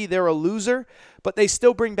technicality, they're a loser, but they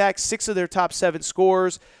still bring back 6 of their top 7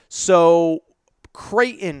 scorers. So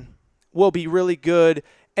Creighton will be really good.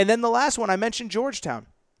 And then the last one, I mentioned Georgetown.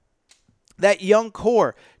 That young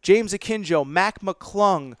core, James Akinjo, Mac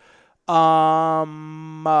McClung, who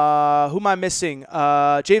am I missing?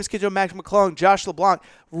 James Akinjo, Mac McClung, Josh LeBlanc.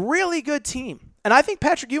 Really good team. And I think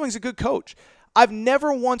Patrick Ewing's a good coach. I've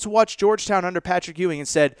never once watched Georgetown under Patrick Ewing and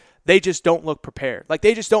said, they just don't look prepared. Like,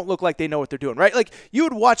 they just don't look like they know what they're doing, right? Like, you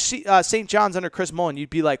would watch St. John's under Chris Mullen, you'd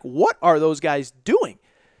be like, what are those guys doing?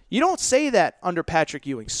 You don't say that under Patrick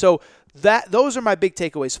Ewing. So those are my big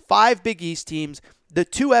takeaways. 5 Big East teams, the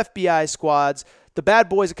 2 FBI squads, the bad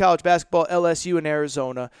boys of college basketball, LSU and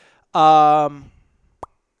Arizona,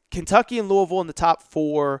 Kentucky and Louisville in the top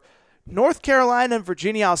 4, North Carolina and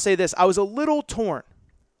Virginia. I'll say this. I was a little torn.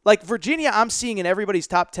 Like, Virginia, I'm seeing in everybody's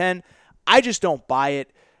top 10. I just don't buy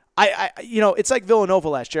it. It's like Villanova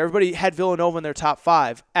last year. Everybody had Villanova in their top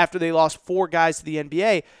 5 after they lost 4 guys to the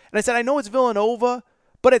NBA. And I said, I know it's Villanova,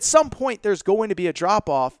 But at some point, there's going to be a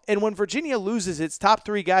drop-off. And when Virginia loses its top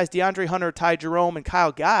 3 guys, DeAndre Hunter, Ty Jerome, and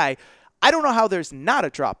Kyle Guy, I don't know how there's not a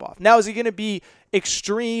drop-off. Now, is it going to be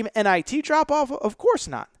extreme NIT drop-off? Of course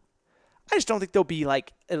not. I just don't think they'll be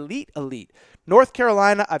like elite. North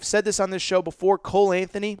Carolina, I've said this on this show before, Cole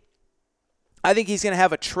Anthony, I think he's going to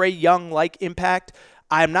have a Trae Young-like impact.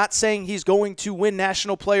 I'm not saying he's going to win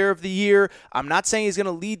National Player of the Year. I'm not saying he's going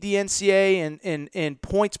to lead the NCAA in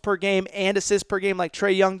points per game and assists per game like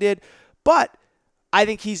Trae Young did. But I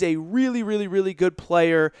think he's a really, really, really good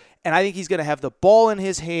player, and I think he's going to have the ball in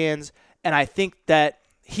his hands, and I think that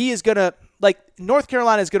he is going to, like, North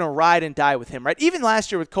Carolina is going to ride and die with him, right? Even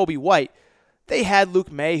last year with Kobe White, they had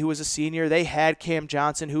Luke May, who was a senior. They had Cam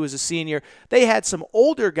Johnson, who was a senior. They had some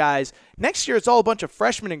older guys. Next year, it's all a bunch of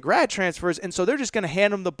freshmen and grad transfers, and so they're just going to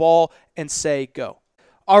hand them the ball and say, go.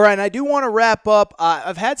 All right, and I do want to wrap up.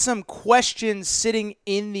 I've had some questions sitting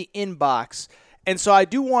in the inbox, and so I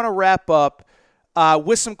do want to wrap up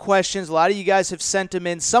with some questions. A lot of you guys have sent them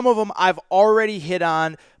in. Some of them I've already hit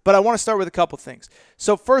on, but I want to start with a couple things.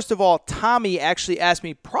 So first of all, Tommy actually asked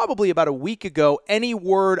me probably about a week ago, any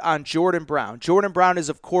word on Jordan Brown? Jordan Brown is,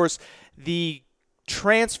 of course, the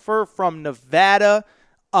transfer from Nevada.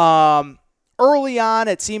 Early on,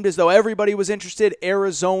 it seemed as though everybody was interested.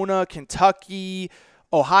 Arizona, Kentucky,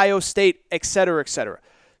 Ohio State, et cetera, et cetera.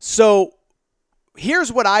 So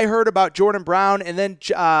here's what I heard about Jordan Brown, and then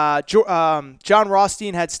John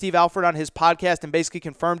Rothstein had Steve Alford on his podcast and basically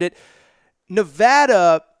confirmed it.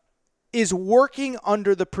 Nevada is working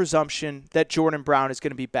under the presumption that Jordan Brown is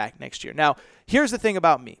going to be back next year. Now, here's the thing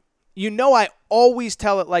about me. You know I always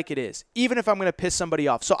tell it like it is, even if I'm going to piss somebody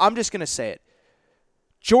off. So I'm just going to say it.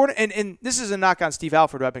 Jordan, and this is a knock on Steve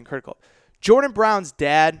Alford, who I've been critical. Jordan Brown's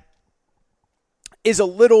dad is a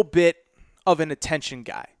little bit of an attention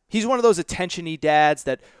guy. He's one of those attention-y dads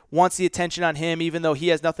that wants the attention on him, even though he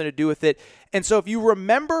has nothing to do with it. And so if you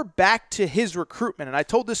remember back to his recruitment, and I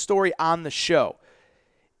told this story on the show,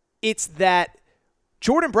 it's that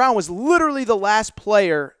Jordan Brown was literally the last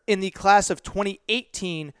player in the class of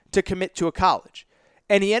 2018 to commit to a college.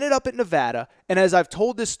 And he ended up at Nevada. And as I've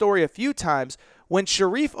told this story a few times, when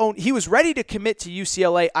he was ready to commit to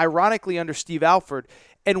UCLA, ironically under Steve Alford.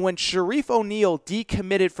 And when Sharif O'Neal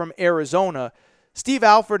decommitted from Arizona, Steve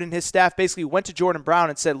Alford and his staff basically went to Jordan Brown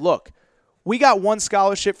and said, look, we got one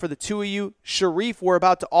scholarship for the two of you. Sharif, we're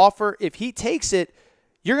about to offer. If he takes it,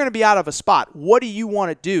 you're going to be out of a spot. What do you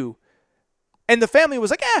want to do? And the family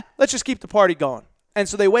was like, let's just keep the party going. And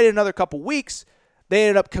so they waited another couple weeks. They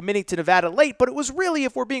ended up committing to Nevada late, but it was really,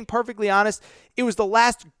 if we're being perfectly honest, it was the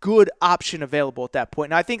last good option available at that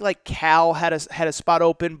point. Now, I think like Cal had a spot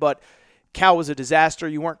open, but Cal was a disaster.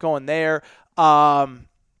 You weren't going there. I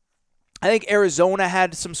think Arizona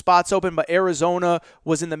had some spots open, but Arizona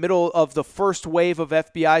was in the middle of the first wave of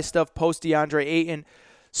FBI stuff post DeAndre Ayton.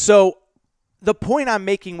 So the point I'm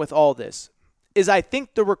making with all this is I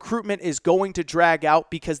think the recruitment is going to drag out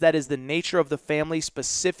because that is the nature of the family,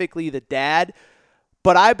 specifically the dad.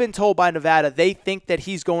 But I've been told by Nevada they think that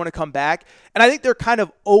he's going to come back. And I think they're kind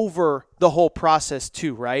of over the whole process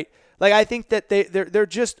too, right? Like I think that they're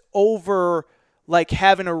just over like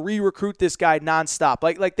having to re-recruit this guy nonstop.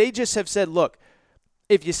 Like they just have said, look,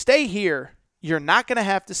 if you stay here, you're not going to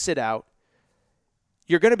have to sit out.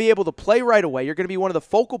 You're going to be able to play right away. You're going to be one of the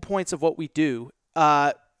focal points of what we do.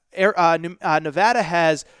 Nevada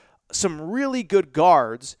has some really good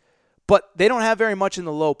guards, but they don't have very much in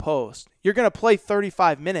the low post. You're going to play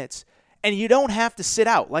 35 minutes, and you don't have to sit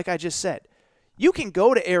out, like I just said. You can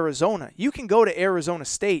go to Arizona. You can go to Arizona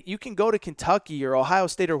State. You can go to Kentucky or Ohio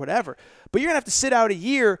State or whatever, but you're going to have to sit out a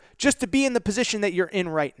year just to be in the position that you're in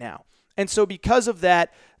right now. And so because of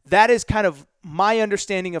that, that is kind of my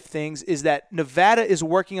understanding of things, is that Nevada is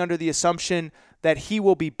working under the assumption that he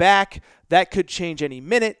will be back. That could change any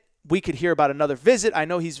minute. We could hear about another visit. I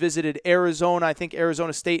know he's visited Arizona, I think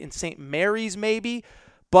Arizona State and St. Mary's maybe.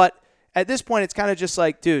 But at this point, it's kind of just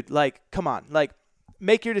like, dude, like, come on. Like,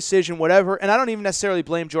 make your decision, whatever. And I don't even necessarily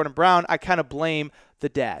blame Jordan Brown. I kind of blame the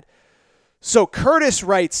dad. So Curtis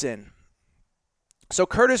writes in.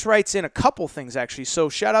 A couple things, actually. So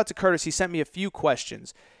shout out to Curtis. He sent me a few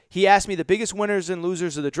questions. He asked me the biggest winners and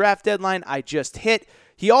losers of the draft deadline. I just hit.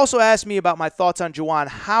 He also asked me about my thoughts on Juwan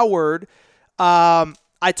Howard.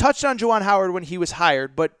 I touched on Juwan Howard when he was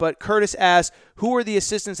hired, but Curtis asked, who are the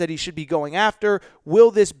assistants that he should be going after?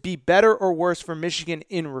 Will this be better or worse for Michigan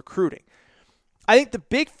in recruiting? I think the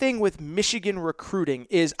big thing with Michigan recruiting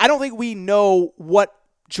is I don't think we know what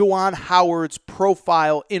Juwan Howard's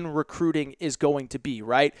profile in recruiting is going to be,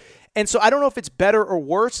 right? And so I don't know if it's better or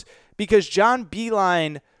worse because John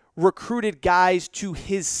Beilein recruited guys to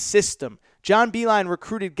his system, John Beilein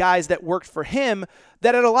recruited guys that worked for him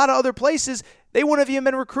that at a lot of other places they wouldn't have even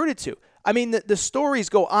been recruited to. I mean, the stories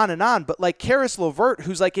go on and on, but like Karis LeVert,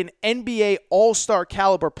 who's like an NBA all-star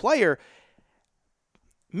caliber player,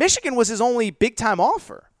 Michigan was his only big-time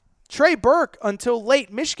offer. Trey Burke, until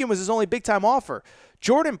late, Michigan was his only big-time offer.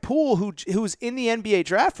 Jordan Poole, who's in the NBA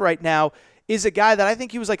draft right now, is a guy that I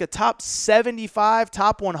think he was like a top 75,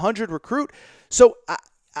 top 100 recruit. So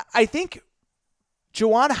I think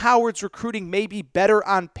Juwan Howard's recruiting may be better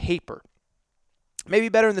on paper. Maybe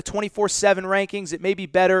better in the 24/7 rankings. It may be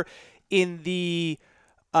better in the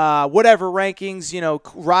whatever rankings,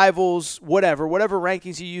 Rivals, whatever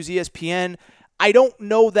rankings you use, ESPN. I don't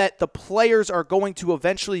know that the players are going to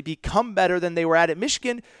eventually become better than they were at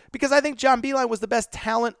Michigan because I think John Beilein was the best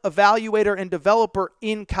talent evaluator and developer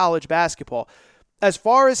in college basketball. As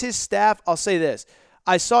far as his staff, I'll say this.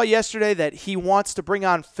 I saw yesterday that he wants to bring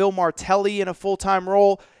on Phil Martelli in a full-time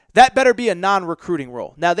role. That better be a non-recruiting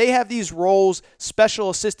role. Now, they have these roles, special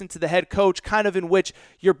assistant to the head coach, kind of in which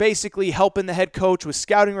you're basically helping the head coach with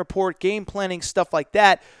scouting report, game planning, stuff like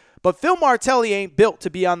that. But Phil Martelli ain't built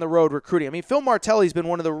to be on the road recruiting. I mean, Phil Martelli's been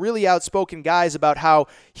one of the really outspoken guys about how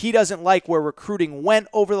he doesn't like where recruiting went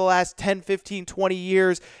over the last 10, 15, 20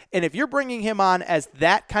 years. And if you're bringing him on as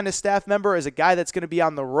that kind of staff member, as a guy that's going to be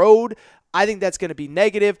on the road, I think that's going to be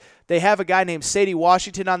negative. They have a guy named Sadie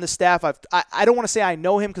Washington on the staff. I don't want to say I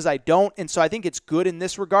know him because I don't, and so I think it's good in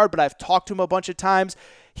this regard, but I've talked to him a bunch of times.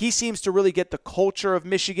 He seems to really get the culture of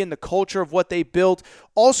Michigan, the culture of what they built,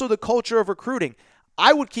 also the culture of recruiting.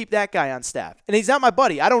 I would keep that guy on staff. And he's not my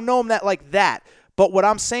buddy. I don't know him like that. But what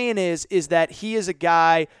I'm saying is that he is a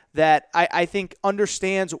guy that I think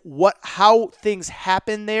understands how things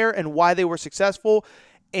happen there and why they were successful.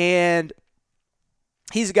 And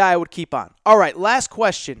he's a guy I would keep on. All right, last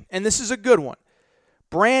question, and this is a good one.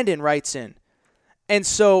 Brandon writes in. And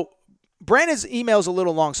so Brandon's email is a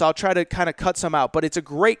little long, so I'll try to kind of cut some out, but it's a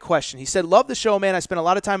great question. He said, love the show, man. I spend a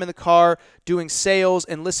lot of time in the car doing sales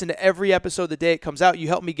and listen to every episode the day it comes out. You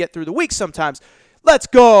help me get through the week sometimes. Let's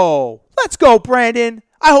go. Let's go, Brandon.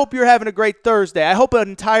 I hope you're having a great Thursday. I hope an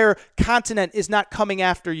entire continent is not coming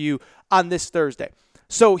after you on this Thursday.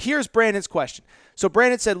 So here's Brandon's question. So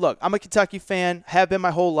Brandon said, look, I'm a Kentucky fan, have been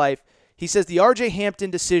my whole life. He says the R.J.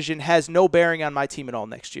 Hampton decision has no bearing on my team at all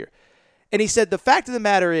next year. And he said the fact of the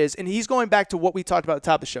matter is, and he's going back to what we talked about at the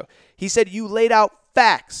top of the show, he said you laid out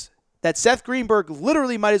facts that Seth Greenberg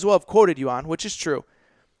literally might as well have quoted you on, which is true.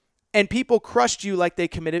 And people crushed you like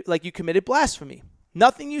you committed blasphemy.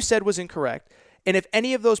 Nothing you said was incorrect. And if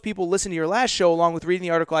any of those people listened to your last show along with reading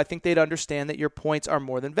the article, I think they'd understand that your points are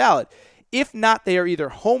more than valid. If not, they are either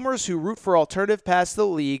homers who root for alternative paths to the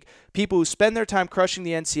league, people who spend their time crushing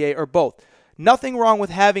the NCAA, or both. Nothing wrong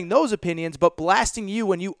with having those opinions, but blasting you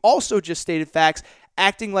when you also just stated facts,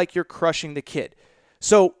 acting like you're crushing the kid.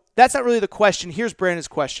 So that's not really the question. Here's Brandon's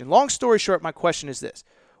question. Long story short, my question is this.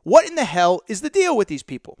 What in the hell is the deal with these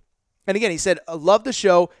people? And again, he said, I love the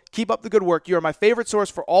show. Keep up the good work. You are my favorite source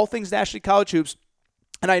for all things National College Hoops,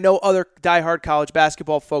 and I know other diehard college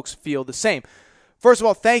basketball folks feel the same. First of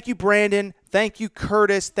all, thank you, Brandon. Thank you,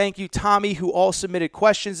 Curtis. Thank you, Tommy, who all submitted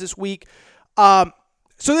questions this week.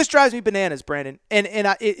 So this drives me bananas, Brandon, and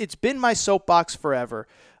it's been my soapbox forever.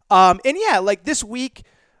 And yeah, like this week,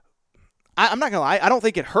 I'm not going to lie, I don't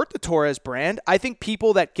think it hurt the Torres brand. I think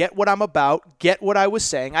people that get what I'm about get what I was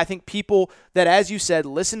saying. I think people that, as you said,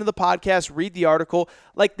 listen to the podcast, read the article,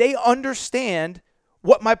 like they understand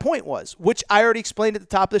what my point was, which I already explained at the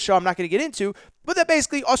top of the show. I'm not going to get into, but that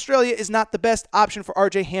basically Australia is not the best option for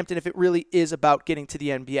RJ Hampton if it really is about getting to the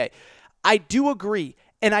NBA. I do agree,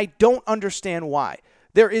 and I don't understand why.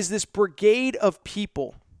 There is this brigade of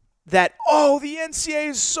people that, the NCAA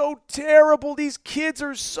is so terrible. These kids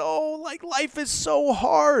are so, life is so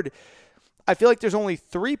hard. I feel like there's only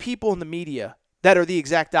 3 people in the media that are the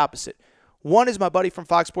exact opposite. One is my buddy from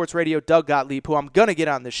Fox Sports Radio, Doug Gottlieb, who I'm going to get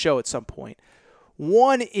on this show at some point.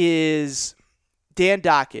 One is Dan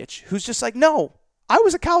Dakich, who's just like, no, I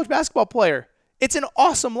was a college basketball player. It's an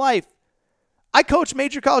awesome life. I coach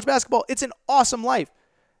major college basketball. It's an awesome life.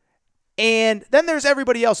 And then there's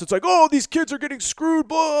everybody else. It's like, these kids are getting screwed.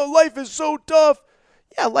 Blah, life is so tough.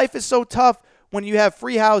 Yeah, life is so tough when you have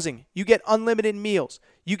free housing. You get unlimited meals.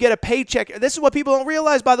 You get a paycheck. This is what people don't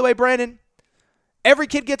realize, by the way, Brandon. Every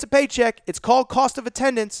kid gets a paycheck. It's called cost of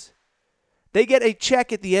attendance. They get a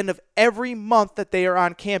check at the end of every month that they are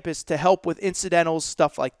on campus to help with incidentals,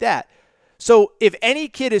 stuff like that. So if any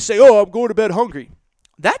kid is saying, I'm going to bed hungry,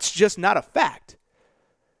 that's just not a fact.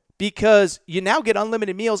 Because you now get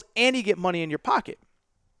unlimited meals and you get money in your pocket.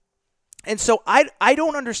 And so I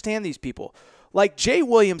don't understand these people. Like Jay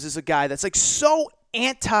Williams is a guy that's like so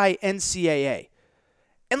anti-NCAA.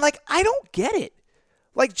 And, like, I don't get it.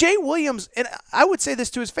 Like, Jay Williams, and I would say this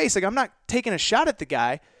to his face, like, I'm not taking a shot at the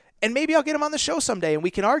guy, and maybe I'll get him on the show someday and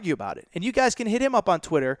we can argue about it. And you guys can hit him up on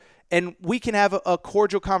Twitter and we can have a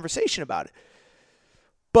cordial conversation about it.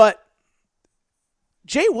 But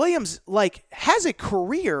Jay Williams, like, has a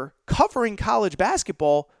career covering college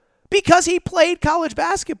basketball because he played college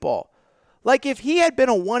basketball. Like, if he had been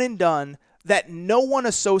a one and done that no one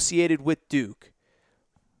associated with Duke,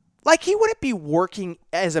 like, he wouldn't be working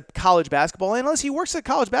as a college basketball analyst. He works at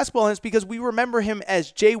college basketball analyst because we remember him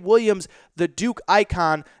as Jay Williams, the Duke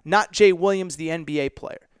icon, not Jay Williams, the NBA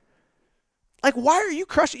player. Like, why are you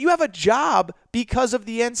crushing? You have a job because of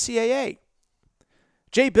the NCAA.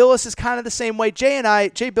 Jay Billis is kind of the same way.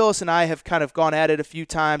 Jay Billis and I have kind of gone at it a few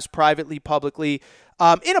times, privately, publicly,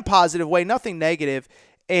 in a positive way, nothing negative.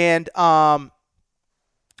 And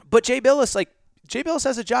but Jay Billis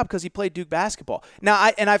has a job because he played Duke basketball.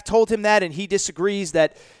 Now, I've told him that, and he disagrees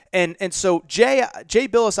that, and so Jay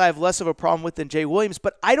Billis I have less of a problem with than Jay Williams,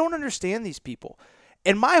 but I don't understand these people.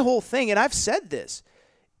 And my whole thing, and I've said this,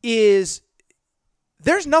 is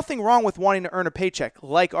there's nothing wrong with wanting to earn a paycheck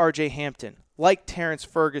like R.J. Hampton, like Terrence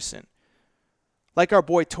Ferguson, like our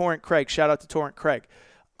boy Torrent Craig. Shout out to Torrent Craig.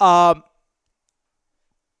 But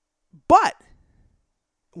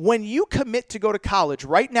when you commit to go to college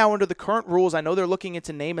right now under the current rules, I know they're looking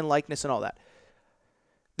into name and likeness and all that.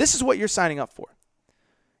 This is what you're signing up for.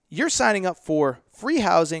 You're signing up for free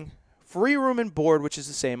housing, free room and board, which is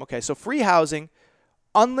the same. Okay, so free housing,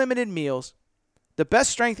 unlimited meals, the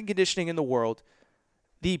best strength and conditioning in the world,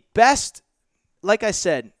 the best, like I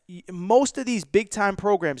said, most of these big-time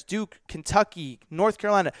programs, Duke, Kentucky, North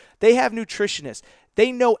Carolina, they have nutritionists.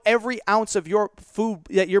 They know every ounce of your food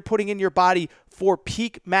that you're putting in your body for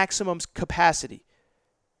peak maximum capacity.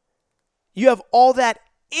 You have all that,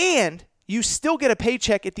 and you still get a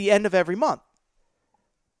paycheck at the end of every month.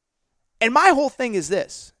 And my whole thing is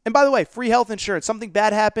this. And by the way, free health insurance. Something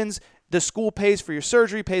bad happens, the school pays for your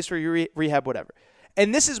surgery, pays for your rehab, whatever.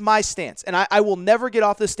 And this is my stance. And I will never get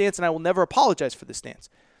off this stance, and I will never apologize for this stance.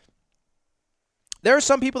 There are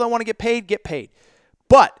some people that want to get paid.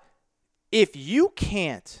 But if you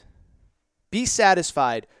can't be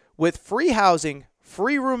satisfied with free housing,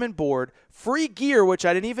 free room and board, free gear, which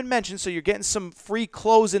I didn't even mention, so you're getting some free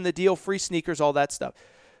clothes in the deal, free sneakers, all that stuff.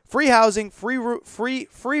 Free housing, free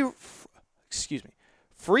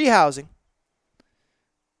housing,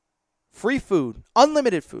 free food,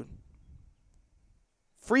 unlimited food,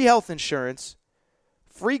 free health insurance,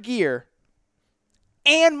 free gear,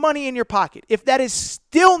 and money in your pocket. If that is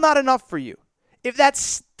still not enough for you, if that's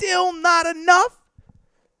still not enough,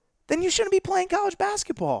 then you shouldn't be playing college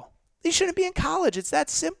basketball. You shouldn't be in college. It's that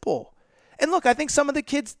simple. And look, I think some of the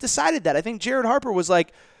kids decided that. I think Jared Harper was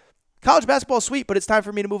like, college basketball is sweet, but it's time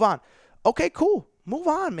for me to move on. Okay, cool. Move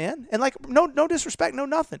on, man. And like, no disrespect, no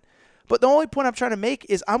nothing. But the only point I'm trying to make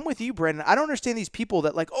is I'm with you, Brandon. I don't understand these people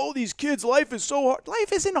that like, oh, these kids, life is so hard.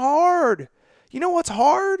 Life isn't hard. You know what's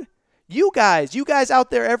hard? You guys out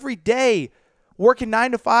there every day working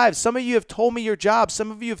 9 to 5. Some of you have told me your job.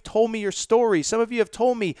 Some of you have told me your story. Some of you have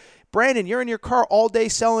told me, Brandon, you're in your car all day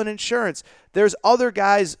selling insurance. There's other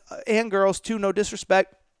guys and girls too, no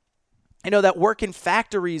disrespect, that work in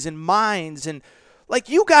factories and mines. And like,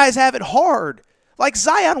 you guys have it hard. Like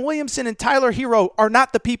Zion Williamson and Tyler Hero are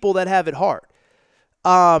not the people that have it hard.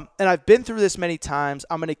 And I've been through this many times.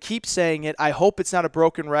 I'm going to keep saying it. I hope it's not a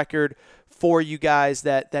broken record for you guys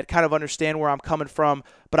that kind of understand where I'm coming from.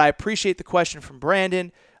 But I appreciate the question from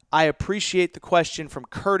Brandon. I appreciate the question from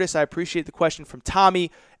Curtis. I appreciate the question from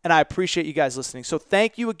Tommy. And I appreciate you guys listening. So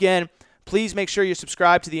thank you again. Please make sure you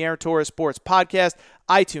subscribe to the Aaron Torres Sports Podcast,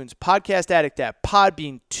 iTunes, Podcast Addict app,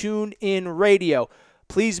 Podbean, TuneIn Radio.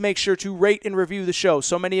 Please make sure to rate and review the show.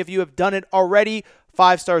 So many of you have done it already.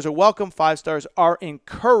 5 stars are welcome. 5 stars are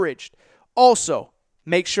encouraged. Also,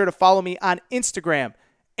 make sure to follow me on Instagram,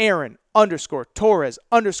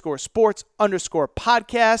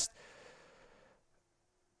 Aaron_Torres_sports_podcast.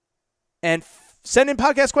 And send in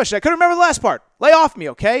podcast questions. I couldn't remember the last part. Lay off me,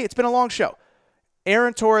 okay? It's been a long show.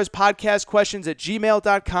 Aaron Torres podcast questions at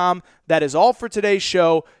gmail.com. That is all for today's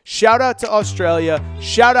show. Shout out to Australia.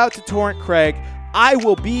 Shout out to Torrent Craig. I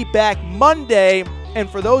will be back Monday. And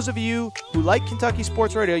for those of you who like Kentucky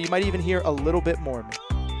Sports Radio, you might even hear a little bit more of me.